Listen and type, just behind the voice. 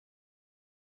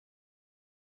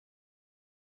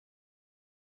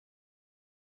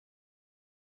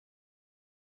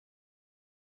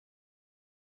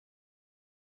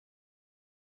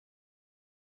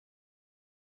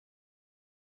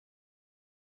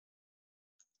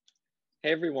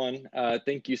Hey everyone,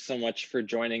 thank you so much for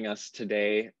joining us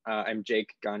today. I'm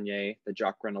Jake Gagne, the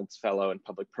Jock Reynolds Fellow in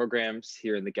Public Programs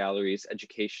here in the Gallery's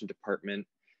Education Department.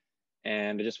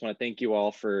 And I just want to thank you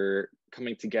all for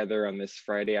coming together on this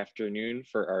Friday afternoon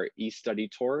for our e-study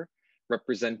tour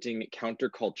representing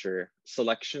Counterculture,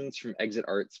 selections from Exit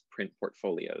Art's print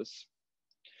portfolios.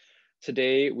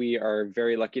 Today, we are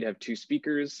very lucky to have two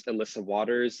speakers, Elissa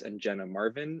Watters and Jenna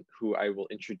Marvin, who I will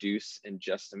introduce in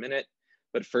just a minute.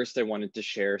 But first, I wanted to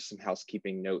share some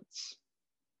housekeeping notes.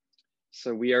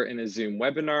 So we are in a Zoom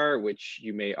webinar, which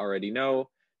you may already know,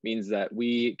 means that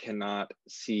we cannot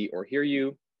see or hear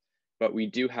you, but we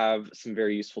do have some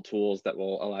very useful tools that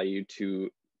will allow you to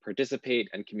participate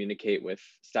and communicate with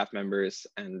staff members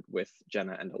and with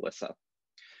Jenna and Elissa.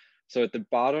 So at the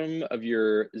bottom of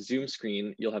your Zoom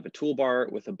screen, you'll have a toolbar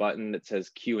with a button that says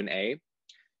Q&A.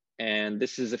 And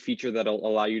this is a feature that'll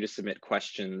allow you to submit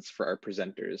questions for our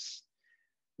presenters.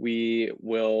 We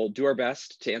will do our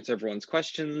best to answer everyone's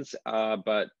questions,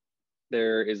 but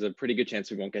there is a pretty good chance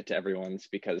we won't get to everyone's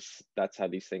because that's how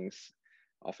these things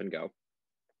often go.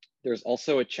 There's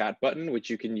also a chat button, which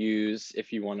you can use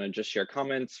if you want to just share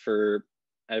comments for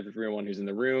everyone who's in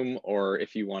the room, or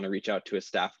if you want to reach out to a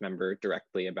staff member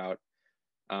directly about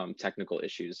technical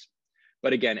issues.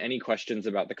 But again, any questions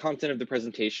about the content of the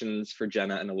presentations for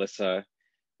Jenna and Elissa,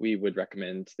 we would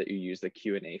recommend that you use the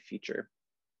Q&A feature.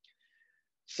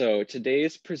 So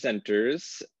today's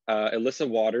presenters, Elissa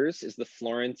Watters is the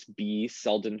Florence B.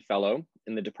 Selden Fellow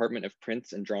in the Department of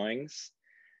Prints and Drawings.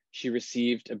 She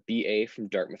received a BA from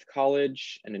Dartmouth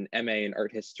College and an MA in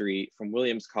Art History from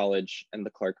Williams College and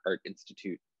the Clark Art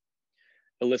Institute.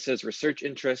 Elissa's research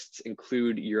interests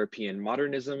include European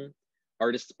modernism,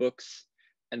 artist books,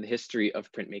 and the history of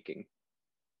printmaking.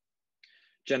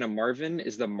 Jenna Marvin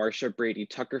is the Marcia Brady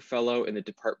Tucker Fellow in the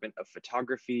Department of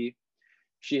Photography.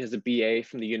 She has a BA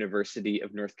from the University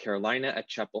of North Carolina at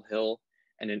Chapel Hill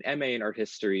and an MA in Art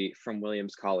History from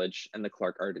Williams College and the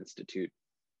Clark Art Institute.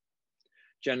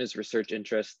 Jenna's research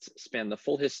interests span the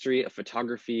full history of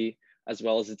photography, as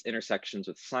well as its intersections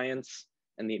with science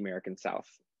and the American South.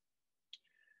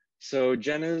 So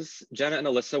Jenna and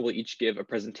Elissa will each give a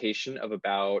presentation of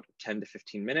about 10 to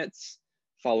 15 minutes,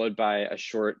 followed by a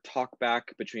short talk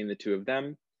back between the two of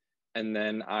them. And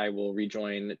then I will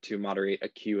rejoin to moderate a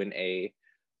Q&A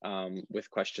with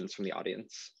questions from the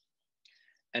audience.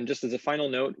 And just as a final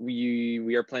note,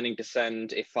 we are planning to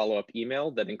send a follow-up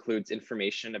email that includes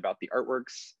information about the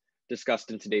artworks discussed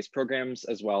in today's programs,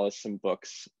 as well as some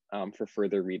books for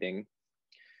further reading.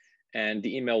 And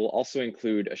the email will also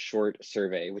include a short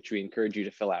survey, which we encourage you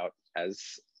to fill out,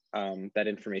 as that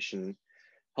information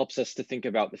helps us to think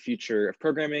about the future of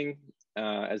programming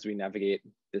as we navigate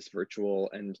this virtual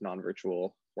and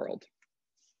non-virtual world.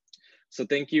 So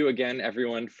thank you again,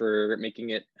 everyone, for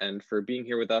making it and for being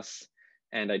here with us.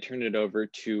 And I turn it over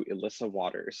to Elissa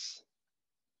Watters.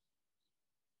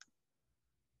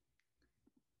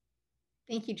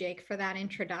 Thank you, Jake, for that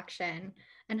introduction.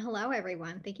 And hello,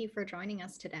 everyone. Thank you for joining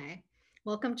us today.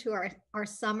 Welcome to our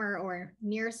summer or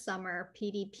near summer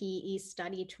PDP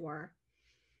study tour.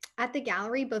 At the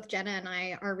gallery, both Jenna and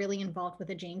I are really involved with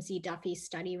the James E. Duffy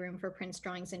Study Room for Prints,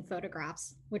 Drawings, and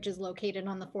Photographs, which is located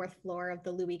on the 4th floor of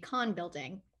the Louis Kahn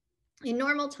building. In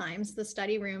normal times, the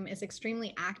study room is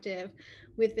extremely active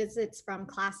with visits from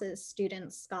classes,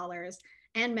 students, scholars,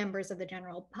 and members of the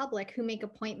general public who make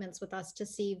appointments with us to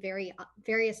see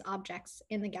various objects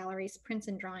in the gallery's prints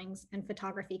and drawings and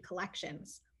photography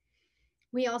collections.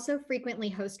 We also frequently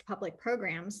host public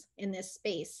programs in this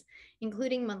space,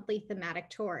 including monthly thematic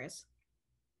tours.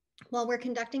 While we're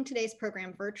conducting today's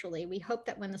program virtually, we hope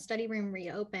that when the study room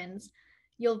reopens,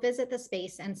 you'll visit the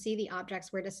space and see the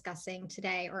objects we're discussing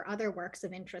today or other works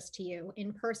of interest to you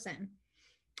in person.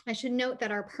 I should note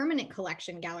that our permanent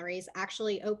collection galleries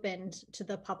actually opened to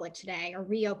the public today, or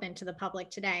reopened to the public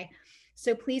today.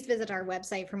 So please visit our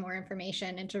website for more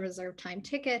information and to reserve time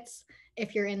tickets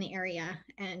if you're in the area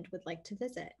and would like to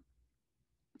visit.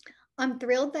 I'm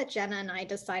thrilled that Jenna and I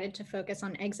decided to focus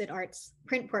on Exit Art's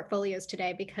print portfolios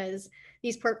today because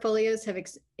these portfolios have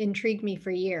intrigued me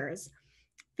for years.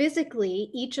 Physically,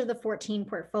 each of the 14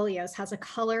 portfolios has a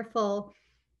colorful,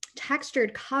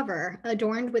 textured cover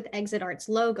adorned with Exit Art's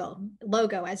logo,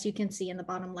 as you can see in the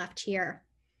bottom left here.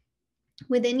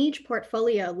 Within each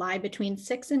portfolio lie between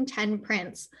 6 and 10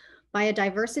 prints by a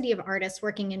diversity of artists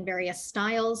working in various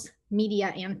styles,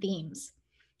 media, and themes.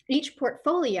 Each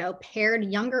portfolio paired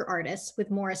younger artists with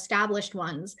more established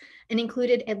ones and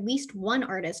included at least one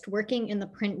artist working in the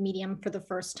print medium for the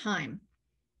first time.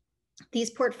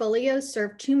 These portfolios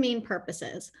serve two main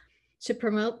purposes: to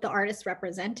promote the artists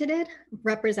represented,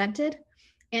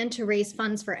 and to raise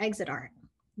funds for exit art.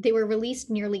 They were released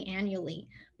nearly annually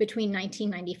between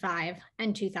 1995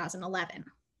 and 2011.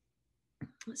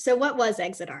 So what was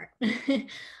exit art?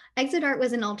 Exit art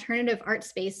was an alternative art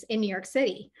space in New York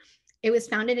City. It was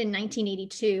founded in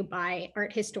 1982 by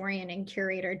art historian and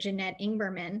curator Jeanette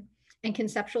Ingberman and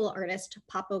conceptual artist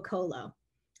Papo Colo,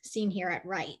 seen here at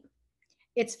right.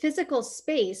 Its physical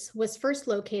space was first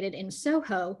located in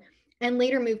Soho and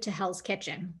later moved to Hell's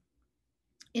Kitchen.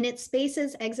 In its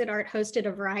spaces, Exit Art hosted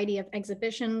a variety of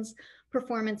exhibitions,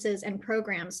 performances, and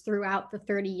programs throughout the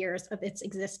 30 years of its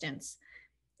existence.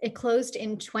 It closed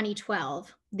in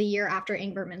 2012, the year after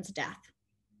Ingberman's death.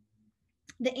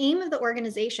 The aim of the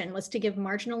organization was to give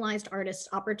marginalized artists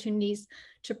opportunities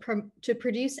to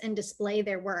produce and display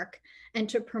their work and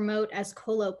to promote, as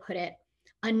Colo put it,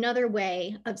 another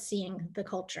way of seeing the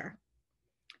culture.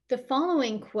 The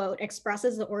following quote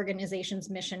expresses the organization's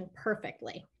mission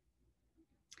perfectly.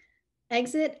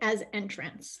 Exit as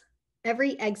entrance.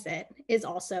 Every exit is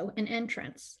also an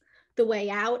entrance. The way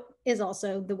out is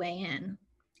also the way in.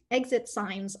 Exit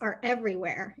signs are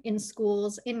everywhere, in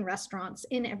schools, in restaurants,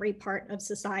 in every part of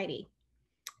society.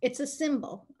 It's a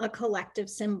symbol, a collective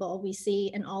symbol we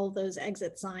see in all of those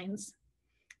exit signs.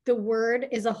 The word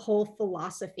is a whole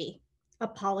philosophy, a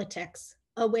politics,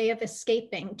 a way of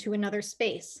escaping to another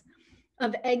space,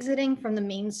 of exiting from the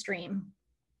mainstream,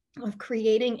 of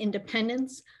creating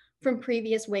independence from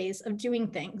previous ways of doing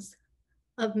things,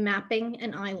 of mapping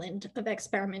an island of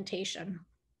experimentation.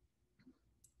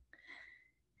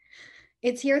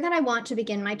 It's here that I want to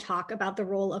begin my talk about the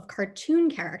role of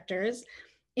cartoon characters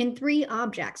in 3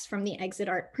 objects from the Exit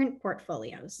Art print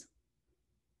portfolios.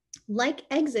 Like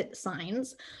exit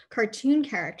signs, cartoon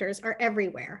characters are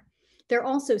everywhere. They're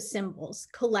also symbols,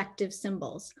 collective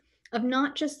symbols, of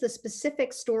not just the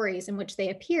specific stories in which they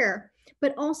appear,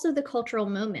 but also the cultural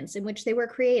moments in which they were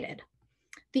created.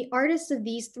 The artists of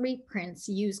these 3 prints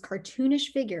use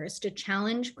cartoonish figures to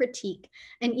challenge, critique,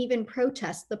 and even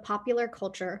protest the popular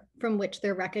culture from which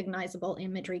their recognizable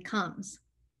imagery comes.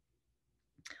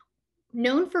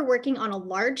 Known for working on a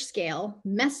large scale,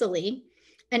 messily,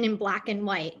 and in black and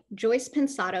white, Joyce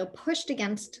Pensado pushed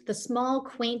against the small,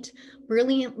 quaint,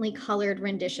 brilliantly colored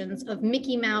renditions of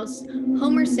Mickey Mouse,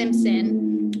 Homer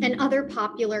Simpson, and other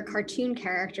popular cartoon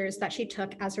characters that she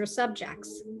took as her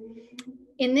subjects.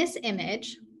 In this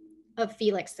image of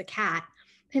Felix the cat,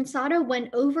 Pensado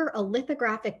went over a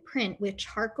lithographic print with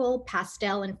charcoal,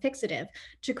 pastel, and fixative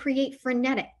to create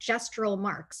frenetic gestural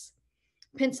marks.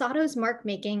 Pensado's mark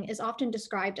making is often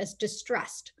described as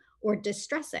distressed or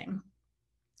distressing.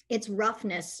 Its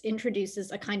roughness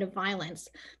introduces a kind of violence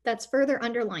that's further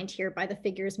underlined here by the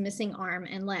figure's missing arm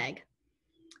and leg.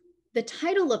 The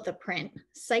title of the print,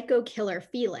 Psycho Killer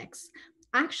Felix,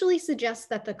 actually suggests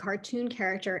that the cartoon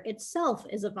character itself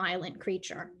is a violent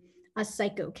creature, a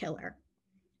psycho killer.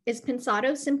 Is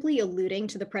Pensado simply alluding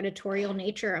to the predatorial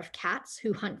nature of cats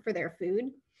who hunt for their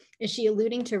food? Is she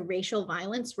alluding to racial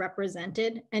violence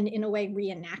represented and in a way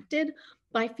reenacted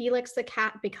by Felix the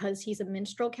cat because he's a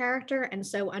minstrel character and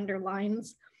so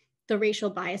underlines the racial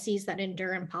biases that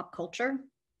endure in pop culture?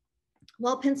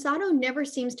 While Pensado never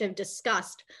seems to have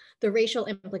discussed the racial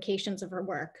implications of her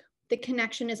work, the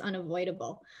connection is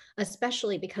unavoidable,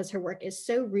 especially because her work is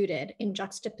so rooted in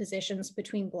juxtapositions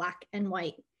between Black and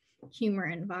white, humor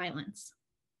and violence.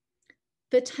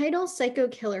 The title Psycho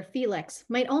Killer Felix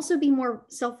might also be more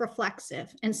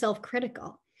self-reflexive and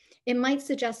self-critical. It might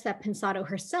suggest that Pensado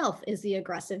herself is the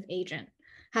aggressive agent,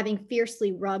 having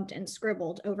fiercely rubbed and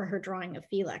scribbled over her drawing of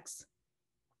Felix.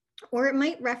 Or it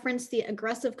might reference the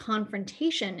aggressive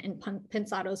confrontation in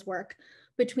Pensado's work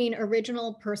between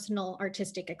original personal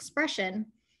artistic expression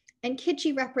and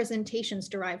kitschy representations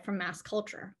derived from mass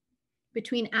culture,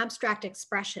 between abstract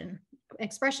expressionism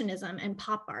and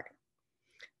pop art.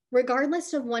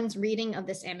 Regardless of one's reading of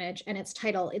this image and its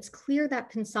title, it's clear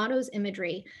that Pensado's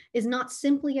imagery is not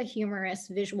simply a humorous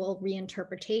visual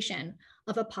reinterpretation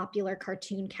of a popular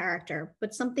cartoon character,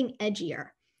 but something edgier,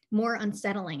 more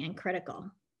unsettling and critical.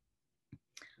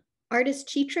 Artist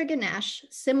Chitra Ganesh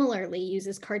similarly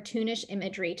uses cartoonish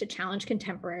imagery to challenge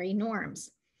contemporary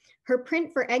norms. Her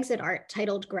print for Exit Art,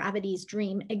 titled Gravity's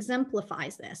Dream,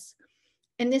 exemplifies this.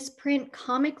 In this print,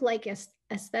 comic-like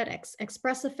aesthetics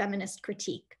express a feminist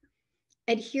critique.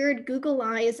 Adhered Google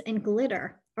eyes and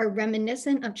glitter are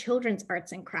reminiscent of children's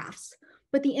arts and crafts,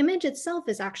 but the image itself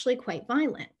is actually quite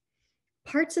violent.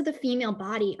 Parts of the female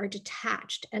body are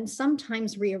detached and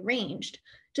sometimes rearranged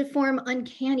to form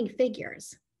uncanny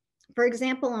figures. For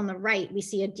example, on the right, we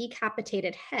see a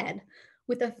decapitated head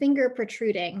with a finger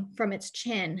protruding from its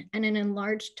chin and an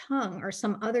enlarged tongue or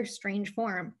some other strange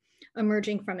form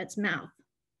emerging from its mouth.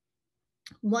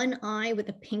 One eye with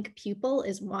a pink pupil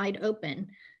is wide open.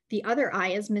 The other eye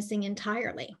is missing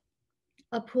entirely.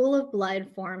 A pool of blood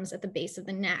forms at the base of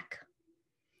the neck.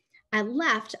 At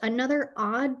left, another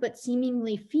odd but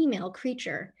seemingly female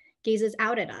creature gazes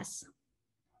out at us.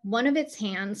 One of its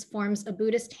hands forms a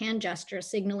Buddhist hand gesture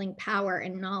signaling power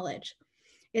and knowledge.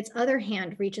 Its other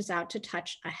hand reaches out to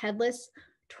touch a headless,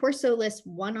 torso-less,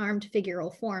 one-armed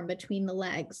figural form between the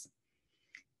legs.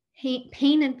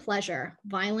 Pain and pleasure,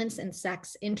 violence and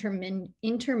sex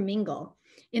intermingle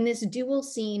in this dual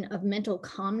scene of mental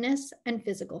calmness and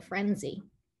physical frenzy.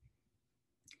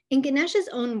 In Ganesh's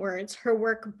own words, her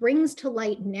work brings to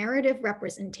light narrative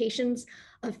representations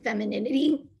of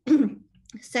femininity,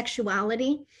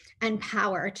 sexuality, and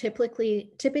power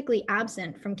typically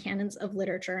absent from canons of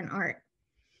literature and art.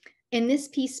 In this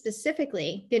piece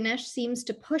specifically, Ganesh seems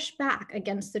to push back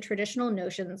against the traditional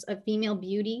notions of female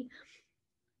beauty,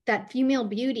 that female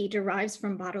beauty derives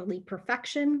from bodily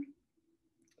perfection,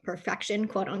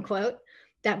 quote unquote,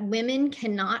 that women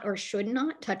cannot or should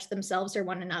not touch themselves or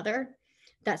one another,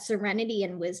 that serenity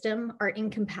and wisdom are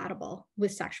incompatible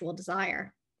with sexual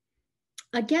desire.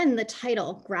 Again, the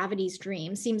title, Gravity's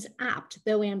Dream, seems apt,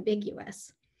 though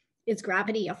ambiguous. Is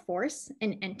gravity a force,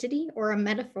 an entity, or a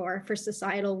metaphor for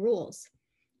societal rules?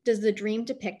 Does the dream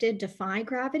depicted defy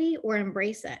gravity or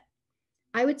embrace it?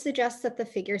 I would suggest that the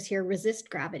figures here resist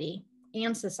gravity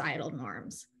and societal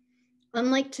norms.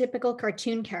 Unlike typical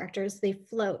cartoon characters, they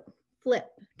float, flip,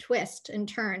 twist, and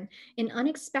turn in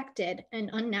unexpected and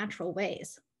unnatural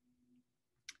ways.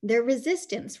 Their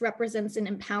resistance represents an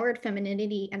empowered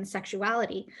femininity and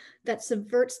sexuality that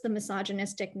subverts the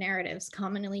misogynistic narratives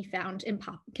commonly found in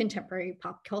contemporary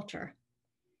pop culture.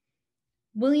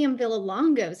 William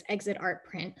Villalongo's exit art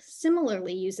print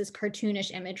similarly uses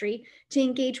cartoonish imagery to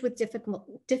engage with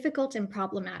difficult and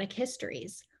problematic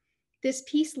histories. This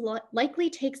piece likely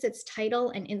takes its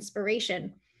title and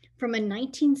inspiration from a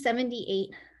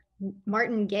 1978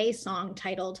 Martin Gaye song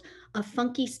titled "A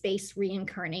Funky Space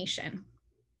Reincarnation."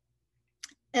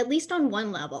 At least on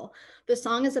one level, the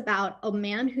song is about a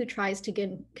man who tries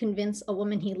to convince a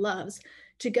woman he loves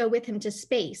to go with him to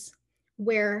space,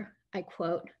 where, I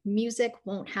quote, "music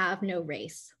won't have no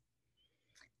race."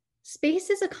 Space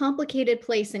is a complicated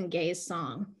place in Gaye's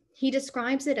song. He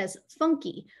describes it as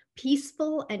funky,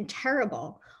 peaceful, and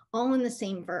terrible, all in the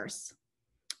same verse.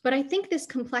 But I think this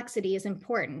complexity is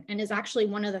important and is actually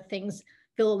one of the things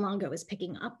Villalongo is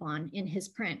picking up on in his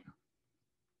print.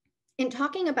 In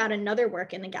talking about another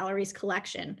work in the gallery's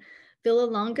collection,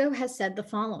 Villalongo has said the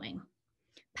following: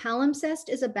 "Palimpsest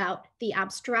is about the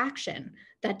abstraction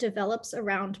that develops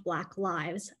around Black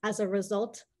lives as a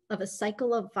result of a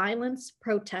cycle of violence,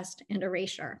 protest, and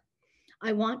erasure.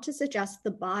 I want to suggest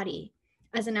the body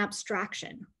as an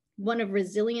abstraction, one of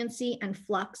resiliency and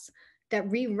flux that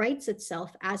rewrites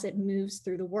itself as it moves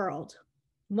through the world,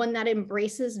 one that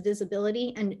embraces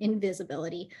visibility and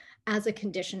invisibility as a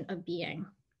condition of being."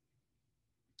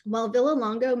 While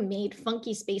Villalongo made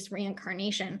Funky Space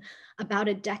Reincarnation about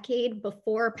a decade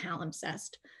before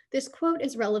Palimpsest, this quote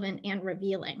is relevant and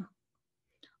revealing.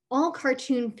 All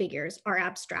cartoon figures are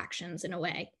abstractions in a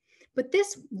way, but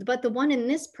the one in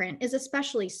this print is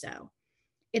especially so.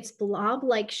 Its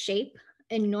blob-like shape,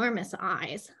 enormous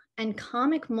eyes, and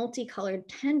comic multicolored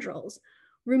tendrils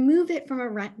remove it from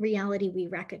a reality we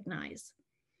recognize.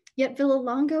 Yet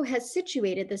Villalongo has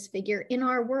situated this figure in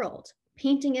our world,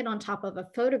 painting it on top of a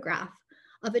photograph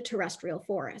of a terrestrial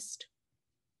forest.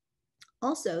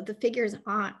 Also, the figure's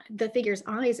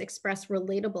eyes express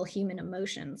relatable human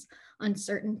emotions,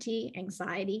 uncertainty,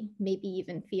 anxiety, maybe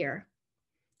even fear.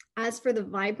 As for the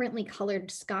vibrantly colored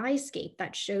skyscape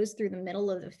that shows through the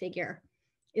middle of the figure,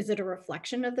 is it a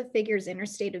reflection of the figure's inner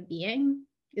state of being?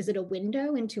 Is it a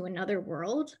window into another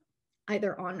world,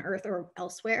 either on Earth or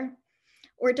elsewhere?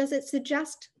 Or does it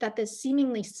suggest that this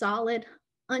seemingly solid,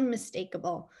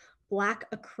 unmistakable, black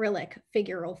acrylic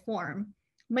figural form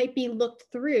might be looked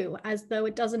through as though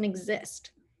it doesn't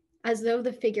exist, as though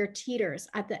the figure teeters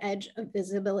at the edge of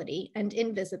visibility and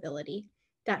invisibility,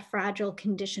 that fragile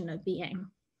condition of being?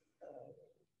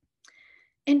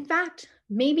 In fact,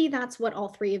 maybe that's what all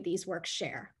three of these works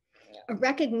share: a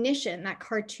recognition that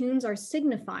cartoons are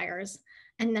signifiers,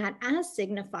 and that as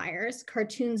signifiers,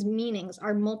 cartoons' meanings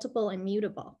are multiple and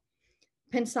mutable.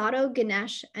 Pensado,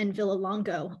 Ganesh, and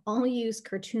Villalongo all use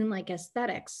cartoon-like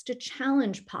aesthetics to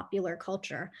challenge popular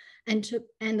culture and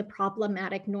the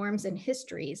problematic norms and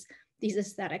histories these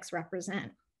aesthetics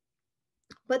represent.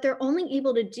 But they're only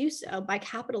able to do so by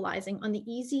capitalizing on the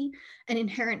easy and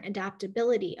inherent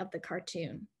adaptability of the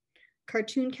cartoon.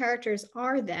 Cartoon characters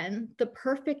are then the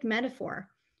perfect metaphor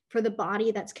for the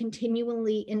body that's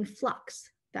continually in flux,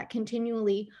 that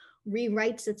continually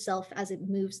rewrites itself as it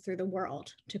moves through the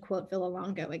world, to quote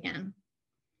Villalongo again.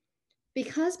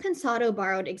 Because Pensado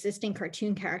borrowed existing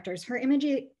cartoon characters, her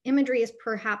imagery is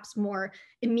perhaps more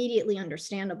immediately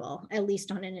understandable, at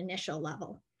least on an initial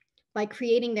level. By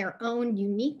creating their own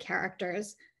unique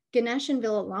characters, Ganesh and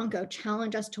Villalongo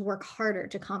challenge us to work harder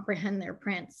to comprehend their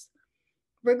prints.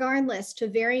 Regardless, to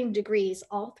varying degrees,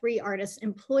 all three artists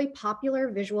employ popular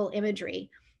visual imagery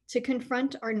to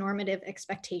confront our normative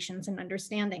expectations and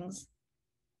understandings.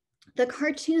 The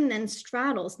cartoon then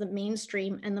straddles the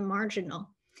mainstream and the marginal.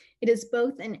 It is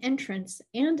both an entrance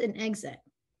and an exit.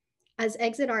 As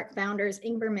exit art founders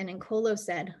Ingberman and Kolo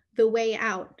said, the way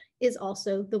out is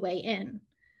also the way in.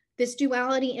 This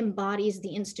duality embodies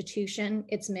the institution,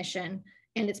 its mission,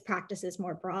 and its practices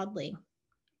more broadly.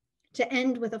 To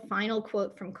end with a final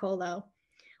quote from Kolo,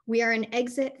 we are an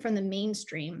exit from the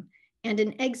mainstream and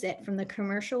an exit from the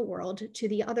commercial world to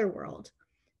the other world,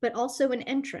 but also an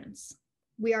entrance.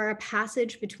 We are a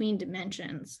passage between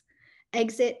dimensions.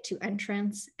 Exit to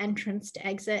entrance, entrance to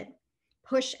exit,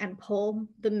 push and pull,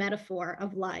 the metaphor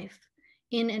of life.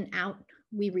 In and out,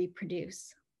 we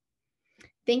reproduce.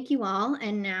 Thank you all,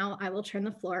 and now I will turn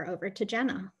the floor over to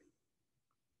Jenna.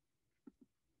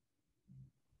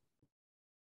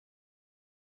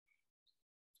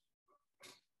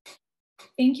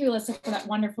 Thank you, Elissa, for that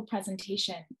wonderful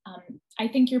presentation. I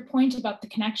think your point about the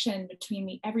connection between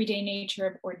the everyday nature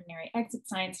of ordinary exit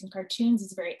science and cartoons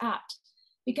is very apt,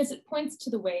 because it points to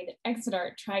the way that exit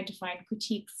art tried to find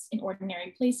critiques in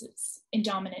ordinary places in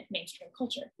dominant mainstream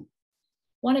culture.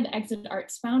 One of exit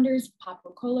art's founders,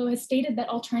 Pablo Kolo, has stated that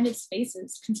alternative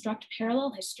spaces construct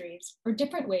parallel histories or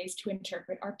different ways to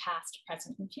interpret our past,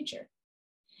 present, and future.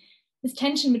 This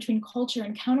tension between culture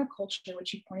and counterculture,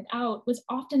 which you pointed out, was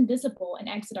often visible in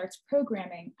exit art's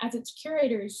programming, as its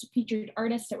curators featured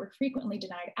artists that were frequently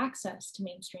denied access to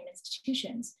mainstream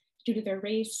institutions due to their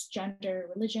race,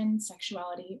 gender, religion,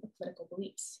 sexuality, or political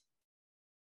beliefs.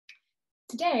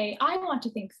 Today, I want to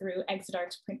think through exit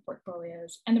art's print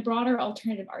portfolios and the broader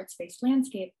alternative art space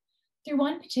landscape through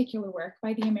one particular work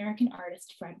by the American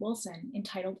artist Fred Wilson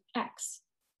entitled X,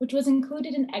 which was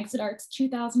included in Exit Art's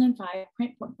 2005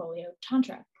 print portfolio,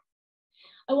 Tantra.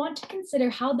 I want to consider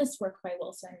how this work by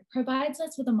Wilson provides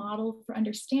us with a model for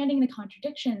understanding the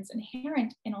contradictions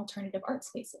inherent in alternative art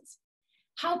spaces.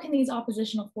 How can these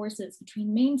oppositional forces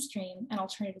between mainstream and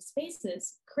alternative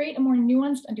spaces create a more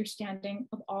nuanced understanding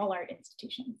of all art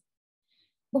institutions?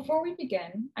 Before we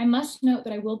begin, I must note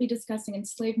that I will be discussing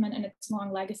enslavement and its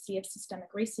long legacy of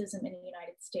systemic racism in the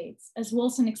United States, as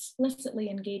Wilson explicitly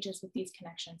engages with these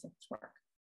connections in his work.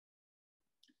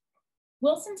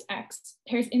 Wilson's X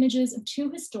pairs images of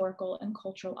two historical and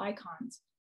cultural icons,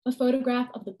 a photograph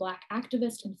of the Black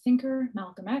activist and thinker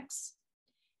Malcolm X,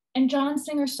 and John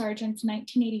Singer Sargent's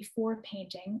 1984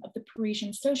 painting of the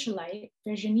Parisian socialite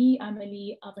Virginie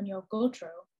Amélie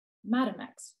Avignon-Gautreau, Madame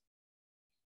X.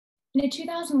 In a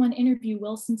 2001 interview,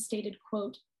 Wilson stated,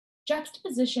 quote,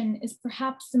 "Juxtaposition is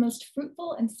perhaps the most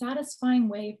fruitful and satisfying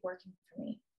way of working for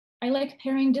me. I like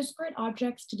pairing disparate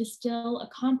objects to distill a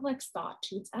complex thought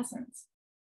to its essence."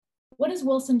 What is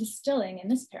Wilson distilling in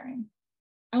this pairing?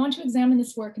 I want to examine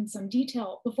this work in some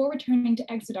detail before returning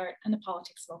to exit art and the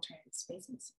politics of alternative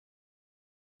spaces.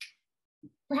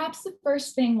 Perhaps the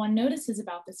first thing one notices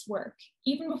about this work,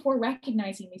 even before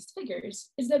recognizing these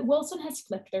figures, is that Wilson has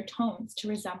flipped their tones to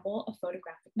resemble a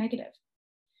photographic negative.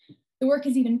 The work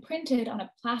is even printed on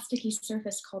a plasticky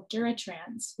surface called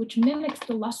Duratrans, which mimics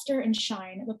the luster and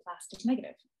shine of a plastic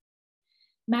negative.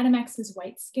 Madame X's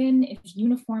white skin is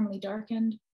uniformly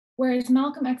darkened, whereas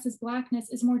Malcolm X's blackness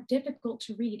is more difficult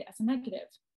to read as a negative.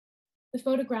 The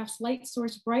photograph's light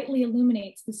source brightly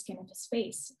illuminates the skin of his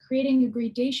face, creating a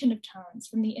gradation of tones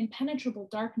from the impenetrable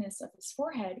darkness of his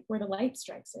forehead where the light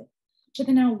strikes it, to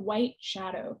the now white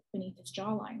shadow beneath his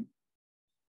jawline.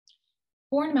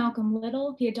 Born Malcolm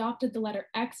Little, he adopted the letter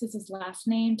X as his last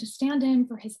name to stand in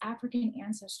for his African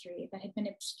ancestry that had been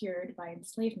obscured by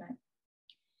enslavement.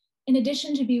 In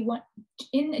addition to being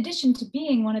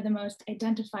one of the most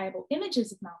identifiable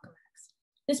images of Malcolm X,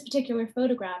 this particular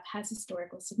photograph has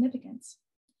historical significance.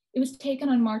 It was taken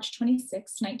on March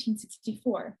 26,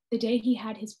 1964, the day he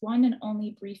had his one and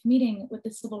only brief meeting with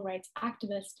the civil rights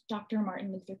activist, Dr.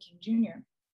 Martin Luther King Jr.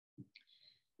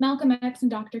 Malcolm X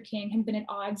and Dr. King had been at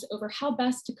odds over how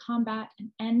best to combat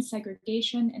and end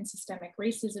segregation and systemic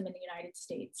racism in the United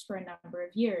States for a number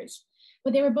of years,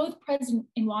 but they were both present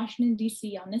in Washington,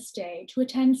 D.C. on this day to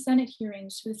attend Senate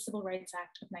hearings for the Civil Rights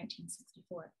Act of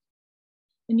 1964.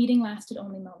 The meeting lasted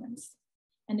only moments,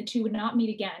 and the two would not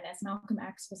meet again as Malcolm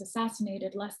X was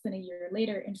assassinated less than a year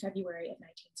later in February of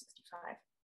 1965.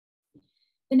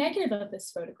 The negative of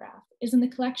this photograph is in the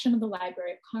collection of the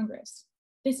Library of Congress.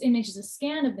 This image is a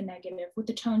scan of the negative with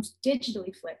the tones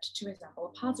digitally flipped to resemble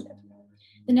a positive.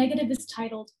 The negative is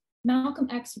titled, Malcolm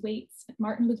X Waits at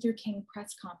Martin Luther King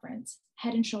Press Conference,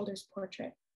 Head and Shoulders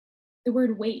Portrait. The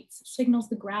word waits signals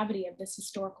the gravity of this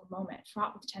historical moment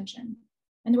fraught with tension.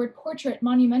 And the word portrait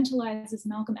monumentalizes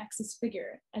Malcolm X's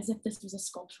figure as if this was a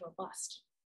sculptural bust.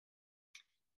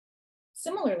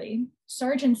 Similarly,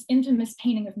 Sargent's infamous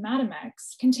painting of Madame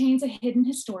X contains a hidden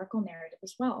historical narrative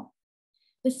as well.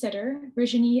 The sitter,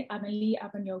 Virginie Amélie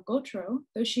Abagnon-Gautreau,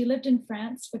 though she lived in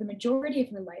France for the majority of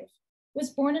her life, was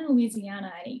born in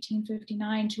Louisiana in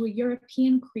 1859 to a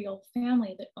European Creole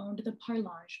family that owned the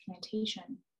Parlange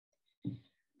plantation.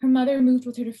 Her mother moved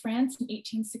with her to France in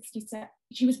 1867.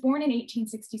 She was born in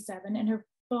 1867, and her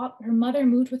mother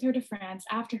moved with her to France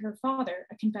after her father,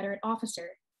 a Confederate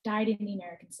officer, died in the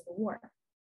American Civil War.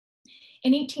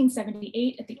 In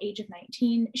 1878, at the age of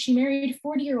 19, she married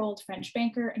 40-year-old French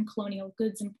banker and colonial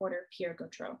goods importer Pierre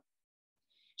Gautreau.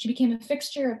 She became a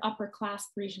fixture of upper-class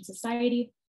Parisian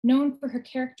society, known for her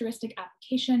characteristic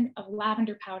application of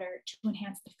lavender powder to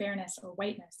enhance the fairness or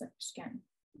whiteness of her skin.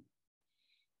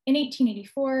 In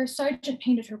 1884, Sargent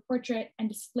painted her portrait and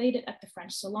displayed it at the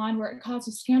French Salon, where it caused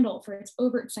a scandal for its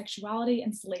overt sexuality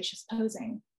and salacious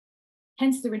posing,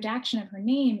 hence the redaction of her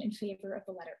name in favor of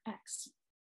the letter X.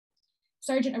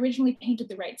 Sargent originally painted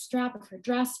the right strap of her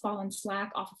dress fallen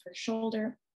slack off of her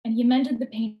shoulder, and he amended the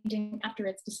painting after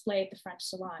its display at the French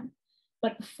Salon,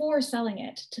 but before selling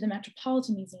it to the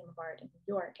Metropolitan Museum of Art in New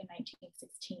York in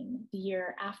 1916, the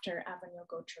year after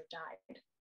Abagnon-Gautreau died.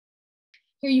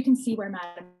 Here you can see where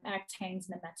Madame X hangs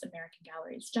in the Met's American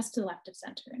galleries, just to the left of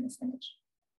center in this image.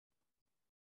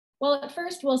 While at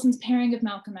first Wilson's pairing of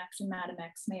Malcolm X and Madame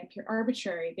X may appear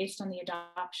arbitrary based on the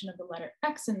adoption of the letter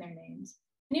X in their names,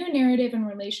 a new narrative and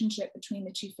relationship between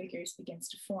the two figures begins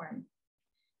to form.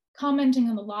 Commenting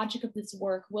on the logic of this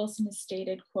work, Wilson has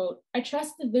stated, quote, "I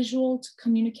trust the visual to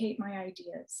communicate my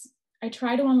ideas. I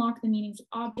try to unlock the meanings of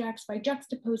objects by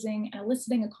juxtaposing and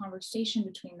eliciting a conversation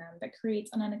between them that creates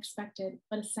an unexpected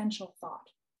but essential thought.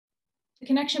 The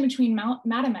connection between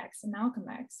Madame X and Malcolm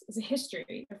X is a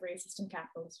history of racist and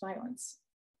capitalist violence."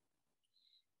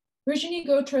 Virginie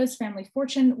Gautreau's family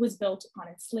fortune was built upon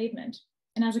enslavement,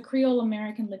 and as a Creole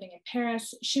American living in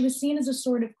Paris, she was seen as a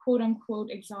sort of quote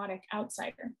unquote exotic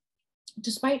outsider,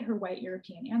 despite her white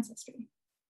European ancestry.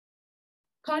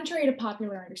 Contrary to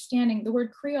popular understanding, the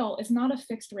word Creole is not a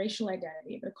fixed racial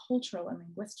identity, but a cultural and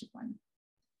linguistic one.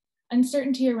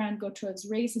 Uncertainty around Gautreau's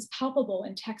race is palpable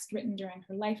in text written during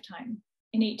her lifetime.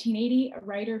 In 1880, a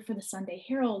writer for the Sunday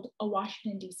Herald, a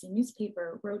Washington, D.C.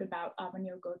 newspaper, wrote about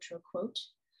Abagnon-Gautreau, quote,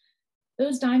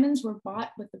 "Those diamonds were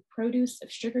bought with the produce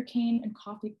of sugarcane and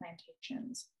coffee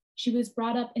plantations. She was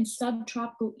brought up in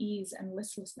subtropical ease and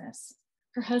listlessness.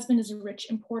 Her husband is a rich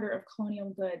importer of colonial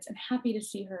goods and happy to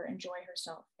see her enjoy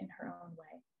herself in her own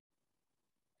way."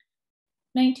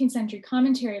 19th century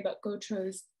commentary about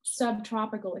Gautreau's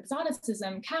subtropical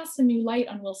exoticism casts a new light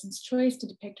on Wilson's choice to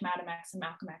depict Madame X and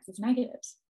Malcolm X as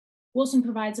negatives. Wilson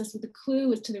provides us with a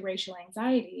clue as to the racial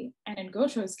anxiety, and in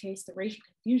Gautreau's case, the racial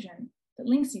confusion that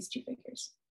links these two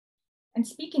figures. And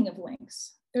speaking of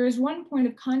links, there is one point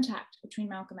of contact between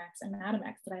Malcolm X and Madame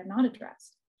X that I have not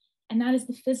addressed, and that is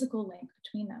the physical link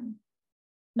between them.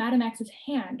 Madame X's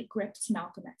hand grips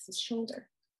Malcolm X's shoulder.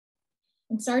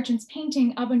 In Sargent's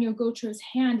painting, Abagnon-Gautreau's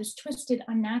hand is twisted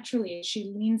unnaturally as she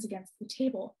leans against the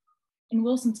table. In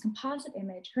Wilson's composite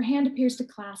image, her hand appears to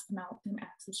clasp Malcolm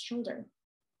X's shoulder.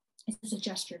 Is this a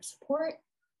gesture of support,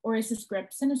 or is this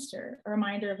grip sinister, a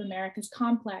reminder of America's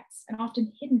complex and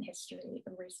often hidden history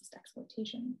of racist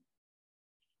exploitation?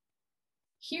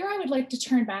 Here I would like to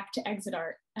turn back to exit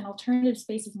art and alternative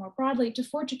spaces more broadly to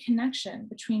forge a connection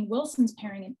between Wilson's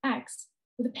pairing in X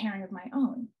with a pairing of my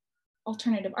own,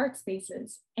 alternative art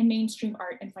spaces and mainstream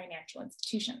art and financial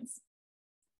institutions.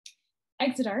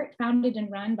 Exit Art, founded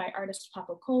and run by artist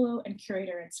Papo Colo and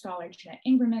curator and scholar Jeanette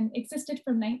Ingerman, existed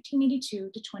from 1982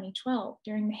 to 2012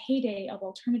 during the heyday of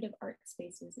alternative art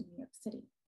spaces in New York City.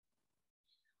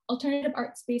 Alternative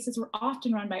art spaces were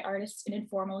often run by artists in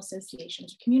informal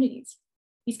associations or communities.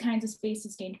 These kinds of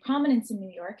spaces gained prominence in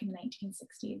New York in the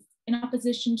 1960s in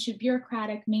opposition to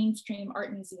bureaucratic mainstream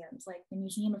art museums like the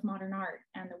Museum of Modern Art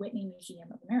and the Whitney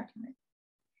Museum of American Art.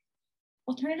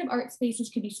 Alternative art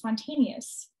spaces could be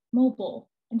spontaneous,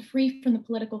 mobile, and free from the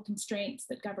political constraints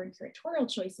that govern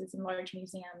curatorial choices in large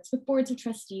museums with boards of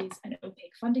trustees and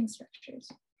opaque funding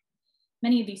structures.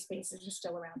 Many of these spaces are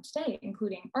still around today,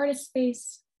 including Artist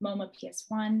Space, MoMA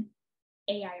PS1,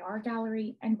 AIR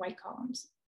Gallery, and White Columns.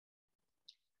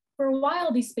 For a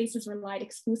while, these spaces relied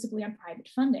exclusively on private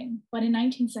funding, but in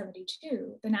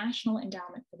 1972, the National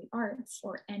Endowment for the Arts,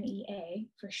 or NEA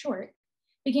for short,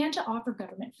 began to offer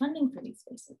government funding for these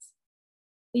spaces.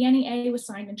 The NEA was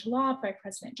signed into law by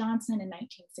President Johnson in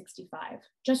 1965,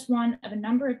 just one of a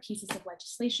number of pieces of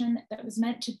legislation that was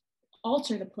meant to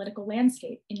alter the political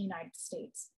landscape in the United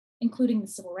States, including the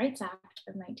Civil Rights Act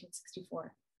of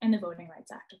 1964 and the Voting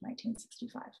Rights Act of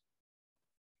 1965.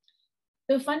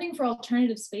 Though funding for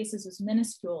alternative spaces was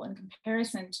minuscule in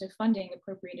comparison to funding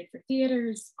appropriated for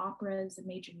theaters, operas, and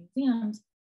major museums,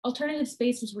 alternative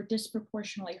spaces were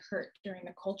disproportionately hurt during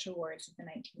the culture wars of the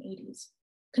 1980s.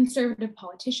 Conservative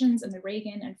politicians in the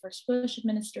Reagan and first Bush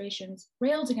administrations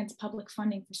railed against public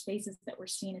funding for spaces that were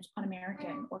seen as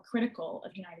un-American or critical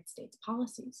of United States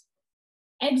policies.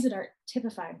 Exit art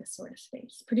typified this sort of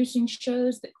space, producing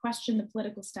shows that questioned the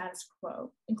political status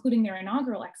quo, including their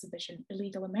inaugural exhibition,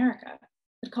 Illegal America,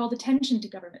 that called attention to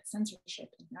government censorship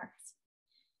in the arts.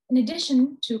 In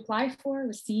addition, to apply for,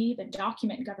 receive, and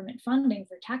document government funding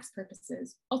for tax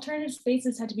purposes, alternative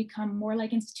spaces had to become more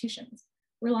like institutions,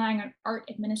 relying on art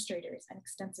administrators and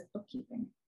extensive bookkeeping.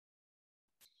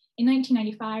 In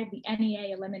 1995, the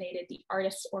NEA eliminated the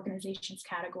artists' organizations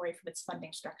category from its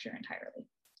funding structure entirely.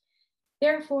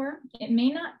 Therefore, it may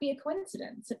not be a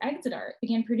coincidence that Exit Art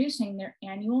began producing their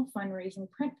annual fundraising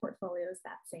print portfolios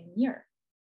that same year.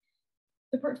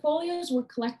 The portfolios were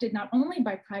collected not only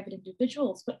by private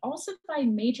individuals, but also by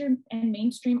major and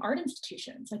mainstream art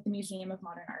institutions like the Museum of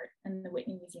Modern Art and the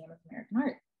Whitney Museum of American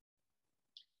Art.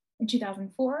 In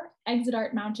 2004, Exit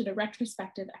Art mounted a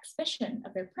retrospective exhibition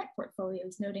of their print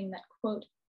portfolios, noting that, quote,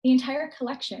 the entire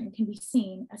collection can be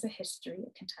seen as a history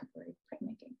of contemporary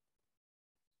printmaking.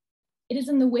 It is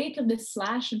in the wake of this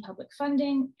slash in public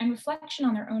funding and reflection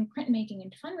on their own printmaking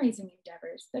and fundraising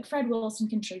endeavors that Fred Wilson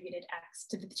contributed X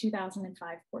to the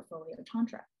 2005 portfolio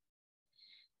Tantra.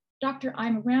 Dr.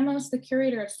 Ima Ramos, the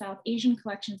curator of South Asian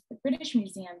collections at the British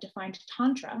Museum, defined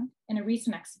Tantra in a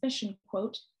recent exhibition,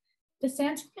 quote, the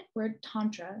Sanskrit word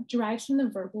Tantra derives from the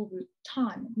verbal root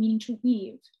tan, meaning to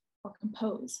weave or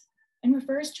compose, and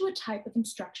refers to a type of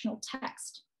instructional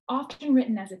text, often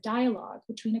written as a dialogue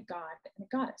between a god and a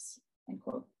goddess, end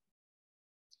quote.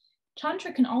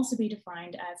 Tantra can also be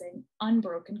defined as an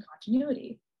unbroken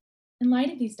continuity. In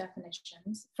light of these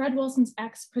definitions, Fred Wilson's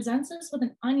X presents us with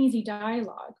an uneasy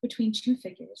dialogue between two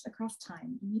figures across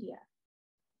time and media.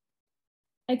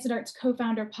 Exit Art's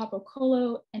co-founder, Papo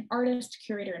Colo, an artist,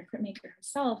 curator, and printmaker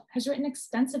himself, has written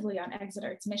extensively on Exit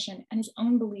Art's mission and his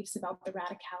own beliefs about the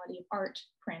radicality of art,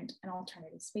 print, and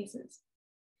alternative spaces.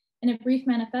 In a brief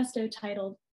manifesto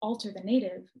titled Alter the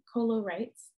Native, Colo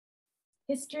writes,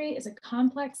 history is a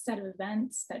complex set of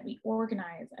events that we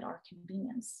organize at our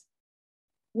convenience.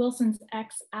 Wilson's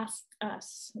X asks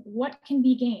us, what can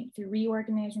be gained through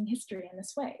reorganizing history in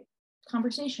this way,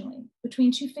 conversationally,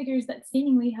 between two figures that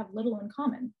seemingly have little in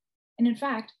common, and in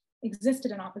fact,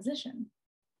 existed in opposition?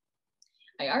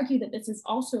 I argue that this is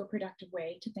also a productive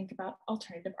way to think about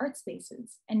alternative art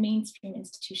spaces and mainstream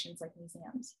institutions like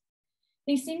museums.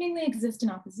 They seemingly exist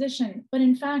in opposition, but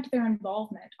in fact, their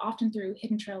involvement, often through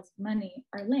hidden trails of money,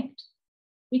 are linked.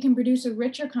 We can produce a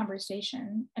richer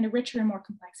conversation and a richer and more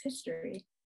complex history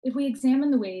if we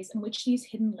examine the ways in which these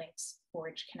hidden links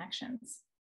forge connections.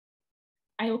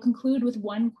 I will conclude with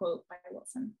one quote by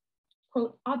Wilson.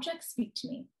 Quote, objects speak to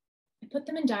me. I put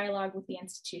them in dialogue with the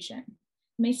institution. I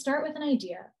may start with an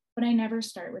idea, but I never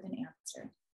start with an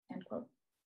answer, end quote.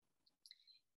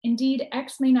 Indeed,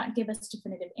 X may not give us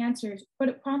definitive answers, but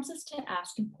it prompts us to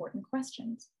ask important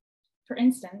questions. For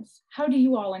instance, how do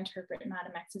you all interpret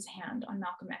Madam X's hand on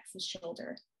Malcolm X's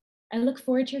shoulder? I look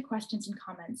forward to your questions and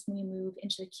comments when we move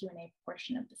into the Q&A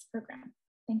portion of this program.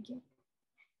 Thank you.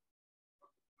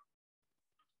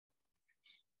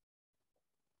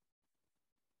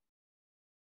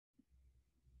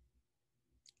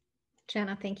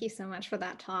 Jenna, thank you so much for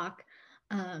that talk.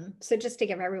 So just to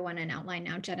give everyone an outline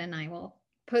now, Jenna and I will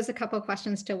pose a couple of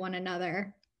questions to one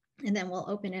another, and then we'll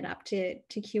open it up to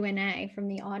Q&A from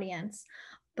the audience.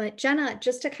 But Jenna,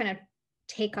 just to kind of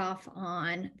take off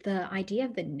on the idea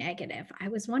of the negative, I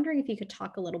was wondering if you could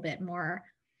talk a little bit more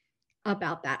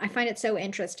about that. I find it so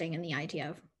interesting in the idea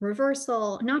of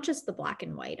reversal, not just the black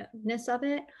and whiteness of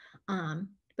it,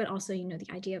 but also, you know,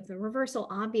 the idea of the reversal.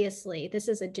 Obviously, this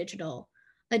is a digital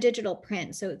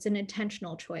print, so it's an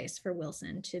intentional choice for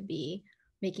Wilson to be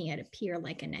making it appear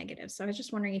like a negative. So I was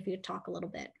just wondering if you could talk a little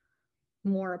bit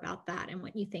more about that and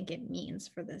what you think it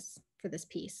means for this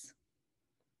piece.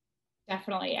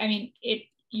 Definitely. I mean,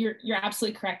 you're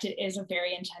absolutely correct. It is a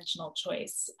very intentional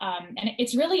choice. And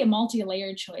it's really a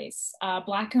multi-layered choice.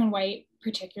 Black and white,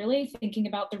 particularly, thinking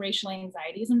about the racial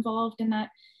anxieties involved in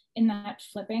that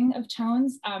flipping of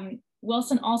tones.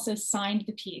 Wilson also signed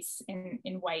the piece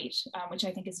in white, which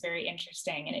I think is very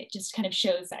interesting. And it just kind of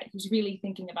shows that he's really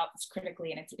thinking about this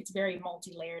critically, and it's very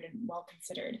multi-layered and well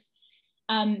considered.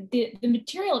 The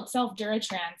material itself,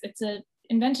 Duratrans, it's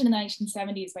invented in the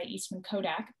 1970s by Eastman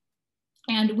Kodak.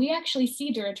 And we actually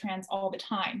see Duratrans all the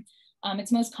time.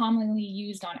 It's most commonly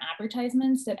used on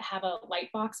advertisements that have a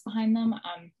light box behind them.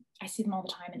 I see them all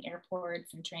the time in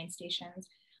airports and train stations.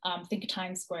 Think of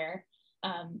Times Square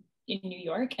in New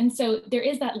York. And so there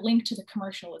is that link to the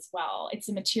commercial as well. It's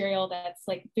a material that's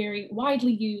like very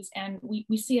widely used, and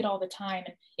we see it all the time.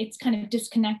 And it's kind of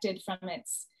disconnected from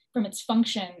its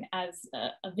function as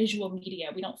a visual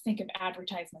media. We don't think of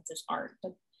advertisements as art,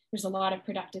 but there's a lot of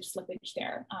productive slippage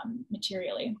there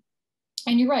materially.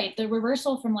 And you're right, the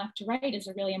reversal from left to right is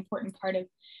a really important part of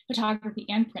photography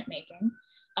and printmaking.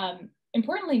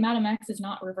 Importantly, Madame X is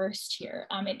not reversed here.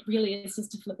 It really is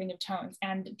just a flipping of tones.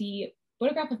 And the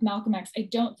photograph of Malcolm X, I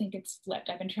don't think it's flipped.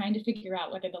 I've been trying to figure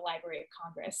out whether the Library of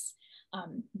Congress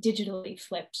digitally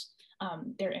flipped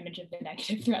their image of the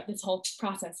negative throughout this whole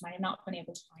process, and I have not been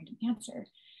able to find an answer.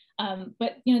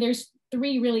 But there's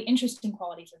three really interesting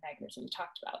qualities of negatives that we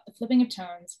talked about: the flipping of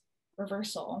tones,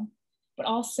 reversal, but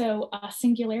also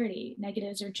singularity.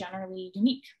 Negatives are generally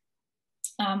unique,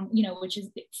 which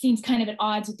seems kind of at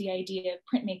odds with the idea of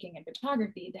printmaking and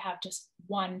photography to have just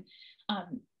one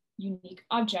unique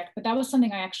object. But that was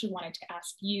something I actually wanted to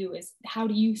ask you, is how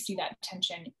do you see that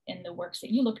tension in the works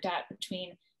that you looked at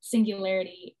between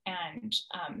singularity and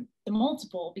the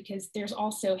multiple, because there's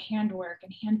also handwork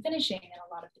and hand finishing in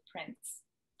a lot of the prints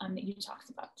that you talked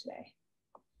about today.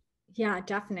 Yeah,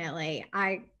 definitely.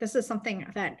 This is something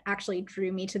that actually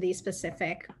drew me to these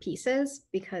specific pieces,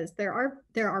 because there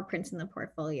are prints in the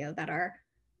portfolio that are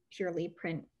purely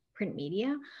print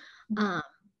media.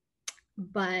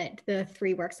 But the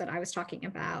three works that I was talking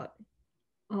about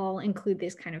all include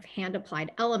these kind of hand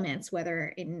applied elements, whether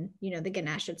in, the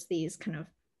Ganesh, it's these kind of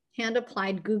hand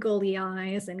applied googly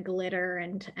eyes and glitter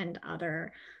and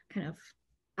other kind of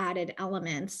added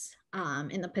elements.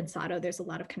 In the Pensado, there's a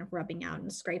lot of kind of rubbing out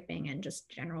and scraping and just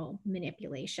general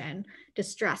manipulation,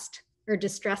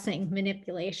 distressing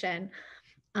manipulation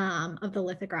of the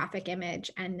lithographic image.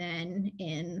 And then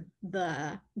in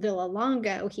the Villa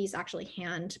Longo, he's actually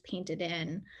hand painted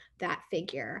in that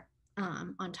figure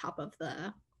on top of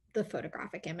the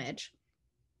photographic image.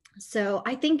 So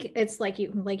I think it's like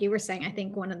you were saying, I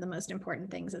think one of the most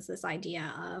important things is this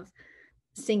idea of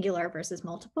singular versus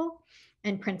multiple,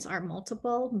 and prints are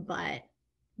multiple, but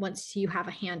once you have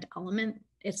a hand element,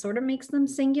 it sort of makes them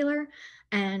singular.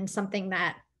 And something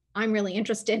that I'm really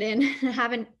interested in,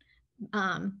 haven't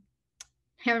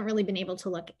really been able to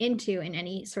look into in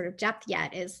any sort of depth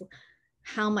yet, is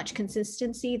how much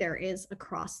consistency there is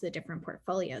across the different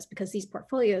portfolios, because these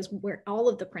portfolios, where all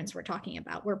of the prints we're talking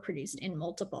about were produced in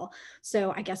multiple.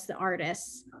 So I guess the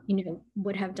artists,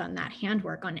 would have done that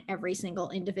handwork on every single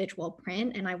individual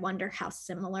print. And I wonder how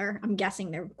similar, I'm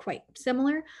guessing they're quite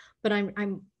similar, but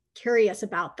I'm curious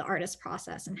about the artist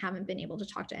process, and haven't been able to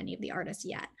talk to any of the artists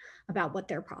yet about what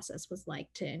their process was like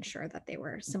to ensure that they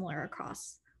were similar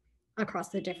across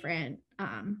the different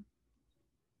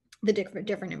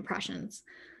different impressions,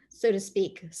 so to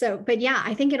speak. So, but yeah,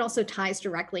 I think it also ties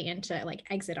directly into like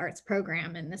Exit Art's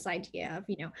program and this idea of,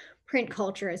 print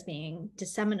culture as being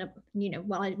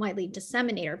widely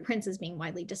disseminated, or prints as being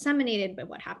widely disseminated. But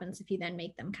what happens if you then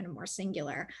make them kind of more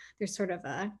singular? There's sort of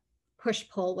a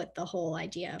push-pull with the whole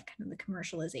idea of kind of the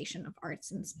commercialization of arts,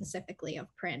 and specifically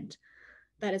of print,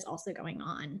 that is also going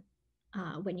on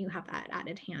when you have that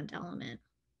added hand element.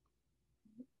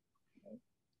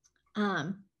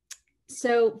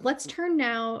 So let's turn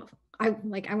now, I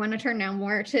want to turn now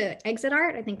more to Exit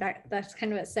Art. I think that's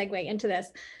kind of a segue into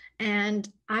this.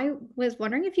 And I was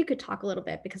wondering if you could talk a little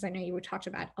bit, because I know you talked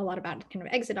a lot about kind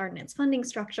of Exit Art and its funding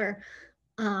structure.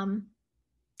 I'm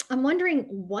wondering,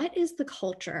 what is the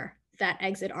culture that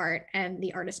Exit Art and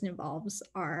the artists involved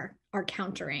are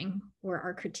countering or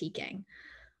are critiquing?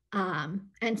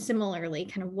 And similarly,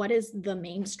 kind of what is the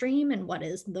mainstream and what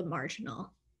is the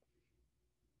marginal?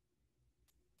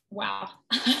 Wow.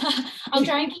 I'll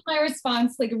try and keep my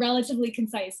response relatively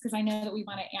concise, because I know that we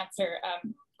want to answer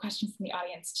questions from the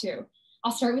audience too.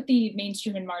 I'll start with the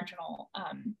mainstream and marginal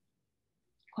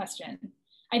question.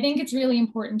 I think it's really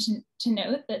important to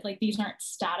note that these aren't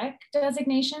static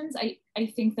designations. I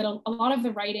think that a lot of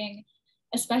the writing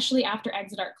especially after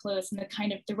Exit Art closed, and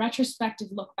the retrospective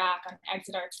look back on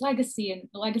Exit Art's legacy and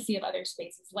the legacy of other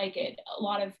spaces like it. A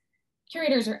lot of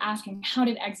curators are asking, how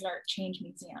did Exit Art change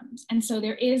museums? And so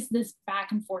there is this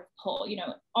back and forth pull.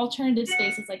 Alternative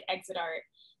spaces like Exit Art,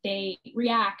 they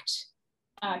react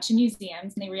to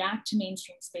museums, and they react to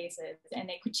mainstream spaces, and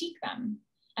they critique them.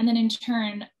 And then in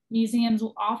turn, museums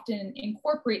will often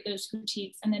incorporate those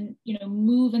critiques and then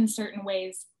move in certain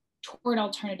ways toward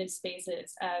alternative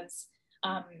spaces, as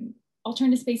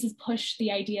alternative spaces push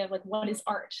the idea of what is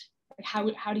art?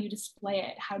 How do you display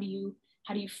it? How do you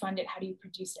fund it? How do you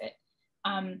produce it?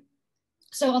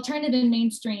 So alternative and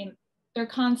mainstream, they're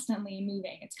constantly